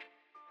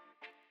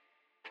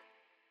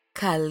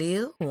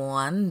 Khalil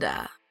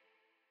Wanda.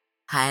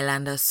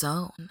 Highlander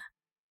Zone.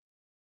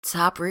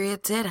 Top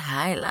rated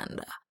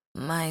Highlander.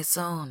 My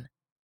zone.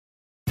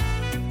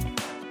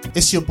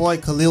 It's your boy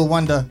Khalil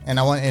Wanda, and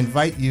I want to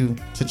invite you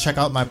to check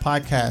out my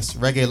podcast,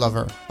 Reggae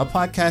Lover, a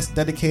podcast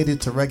dedicated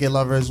to reggae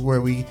lovers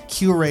where we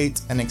curate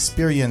an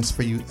experience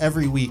for you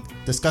every week,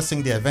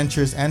 discussing the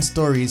adventures and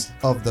stories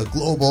of the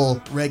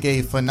global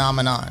reggae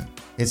phenomenon.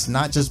 It's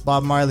not just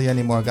Bob Marley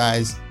anymore,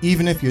 guys.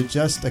 Even if you're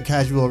just a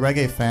casual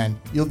reggae fan,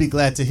 you'll be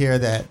glad to hear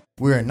that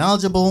we're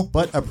knowledgeable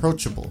but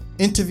approachable.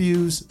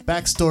 Interviews,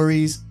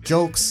 backstories,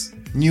 jokes,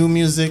 new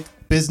music,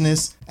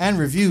 business, and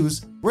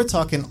reviews. We're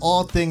talking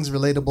all things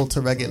relatable to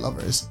reggae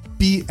lovers.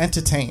 Be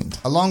entertained.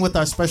 Along with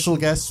our special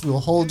guests, we'll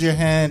hold your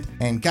hand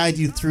and guide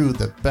you through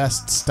the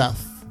best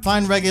stuff.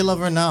 Find Reggae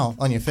Lover now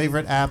on your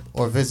favorite app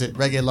or visit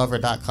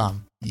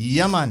reggaelover.com.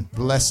 Yeah, man.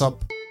 Bless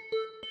up.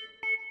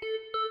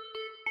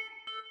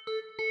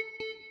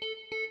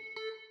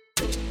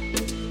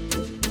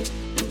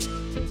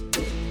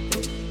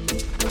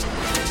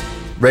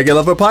 Reggae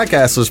Lover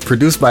Podcast was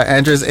produced by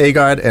Andres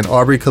Agard and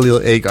Aubrey Khalil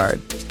Agard.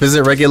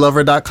 Visit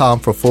reggaelover.com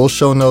for full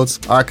show notes,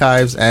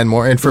 archives, and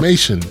more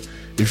information.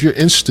 If you're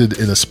interested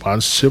in a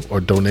sponsorship or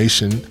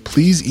donation,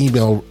 please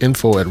email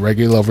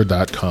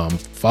info@reggaelover.com.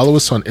 Follow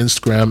us on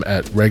Instagram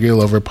at Reggae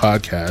Lover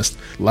Podcast.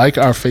 Like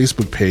our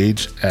Facebook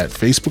page at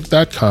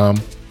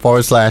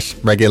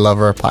facebook.com/Reggae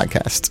Lover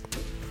Podcast.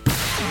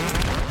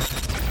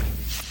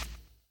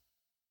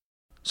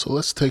 So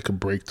let's take a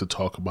break to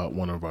talk about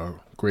one of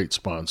our great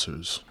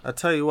sponsors. I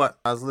tell you what,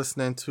 I was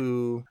listening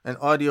to an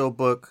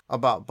audiobook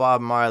about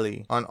Bob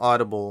Marley on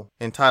Audible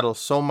entitled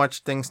So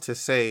Much Things to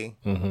Say.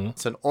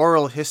 It's an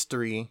oral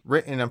history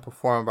written and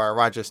performed by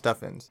Roger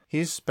Steffens.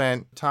 He's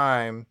spent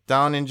time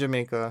down in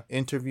Jamaica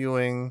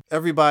interviewing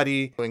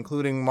everybody,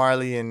 including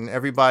Marley and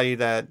everybody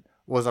that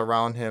was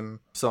around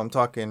him. So I'm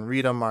talking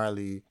Rita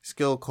Marley,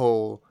 Skill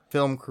Cole,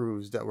 film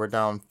crews that were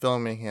down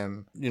filming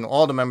him,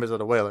 all the members of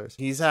the Wailers.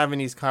 He's having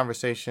these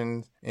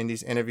conversations and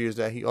these interviews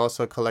that he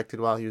also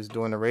collected while he was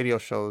doing the radio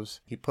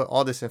shows. He put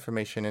all this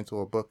information into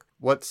a book.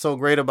 What's so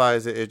great about it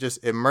is it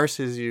just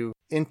immerses you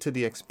into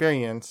the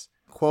experience,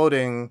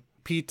 quoting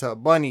Peter,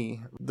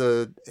 Bunny,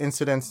 the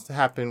incidents that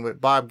happened with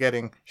Bob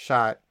getting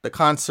shot, the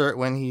concert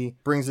when he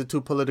brings the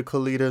two political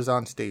leaders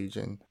on stage.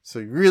 And so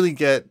you really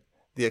get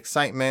the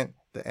excitement,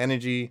 the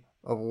energy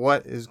of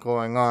what is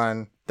going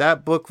on.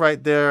 That book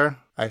right there,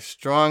 I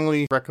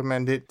strongly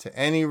recommend it to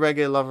any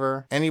reggae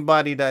lover,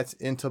 anybody that's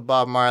into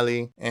Bob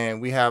Marley, and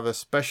we have a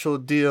special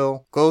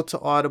deal. Go to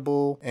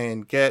Audible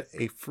and get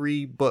a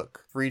free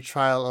book, free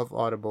trial of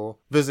Audible.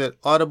 Visit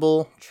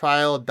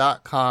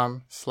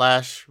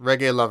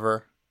audibletrial.com/reggae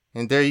lover,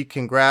 and there you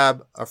can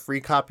grab a free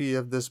copy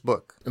of this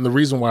book. And the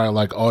reason why I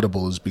like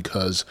Audible is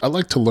because I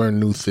like to learn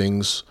new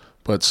things,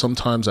 but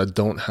sometimes I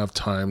don't have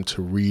time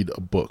to read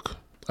a book.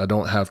 I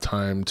don't have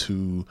time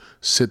to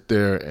sit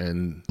there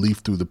and leaf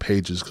through the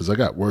pages because I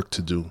got work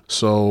to do.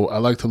 So I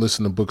like to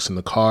listen to books in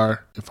the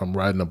car, if I'm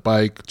riding a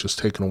bike, just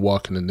taking a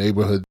walk in the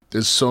neighborhood.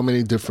 There's so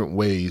many different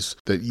ways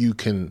that you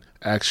can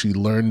actually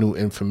learn new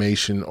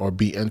information or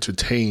be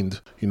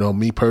entertained.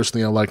 Me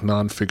personally, I like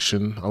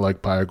nonfiction. I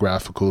like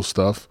biographical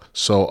stuff.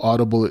 So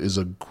Audible is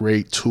a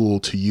great tool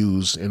to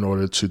use in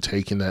order to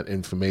take in that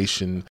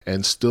information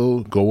and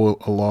still go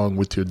along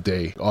with your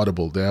day.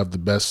 Audible, they have the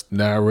best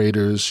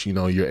narrators.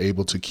 You're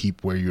able to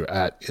keep where you're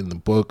at in the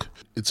book.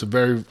 It's a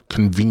very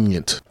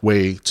convenient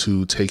way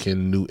to take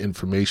in new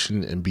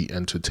information and be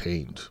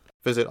entertained.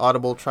 Visit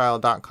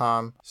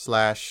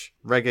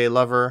audibletrial.com/reggae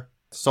lover.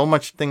 So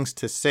Much Things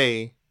to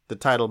Say, the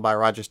title by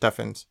Roger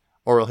Steffens,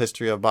 Oral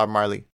History of Bob Marley.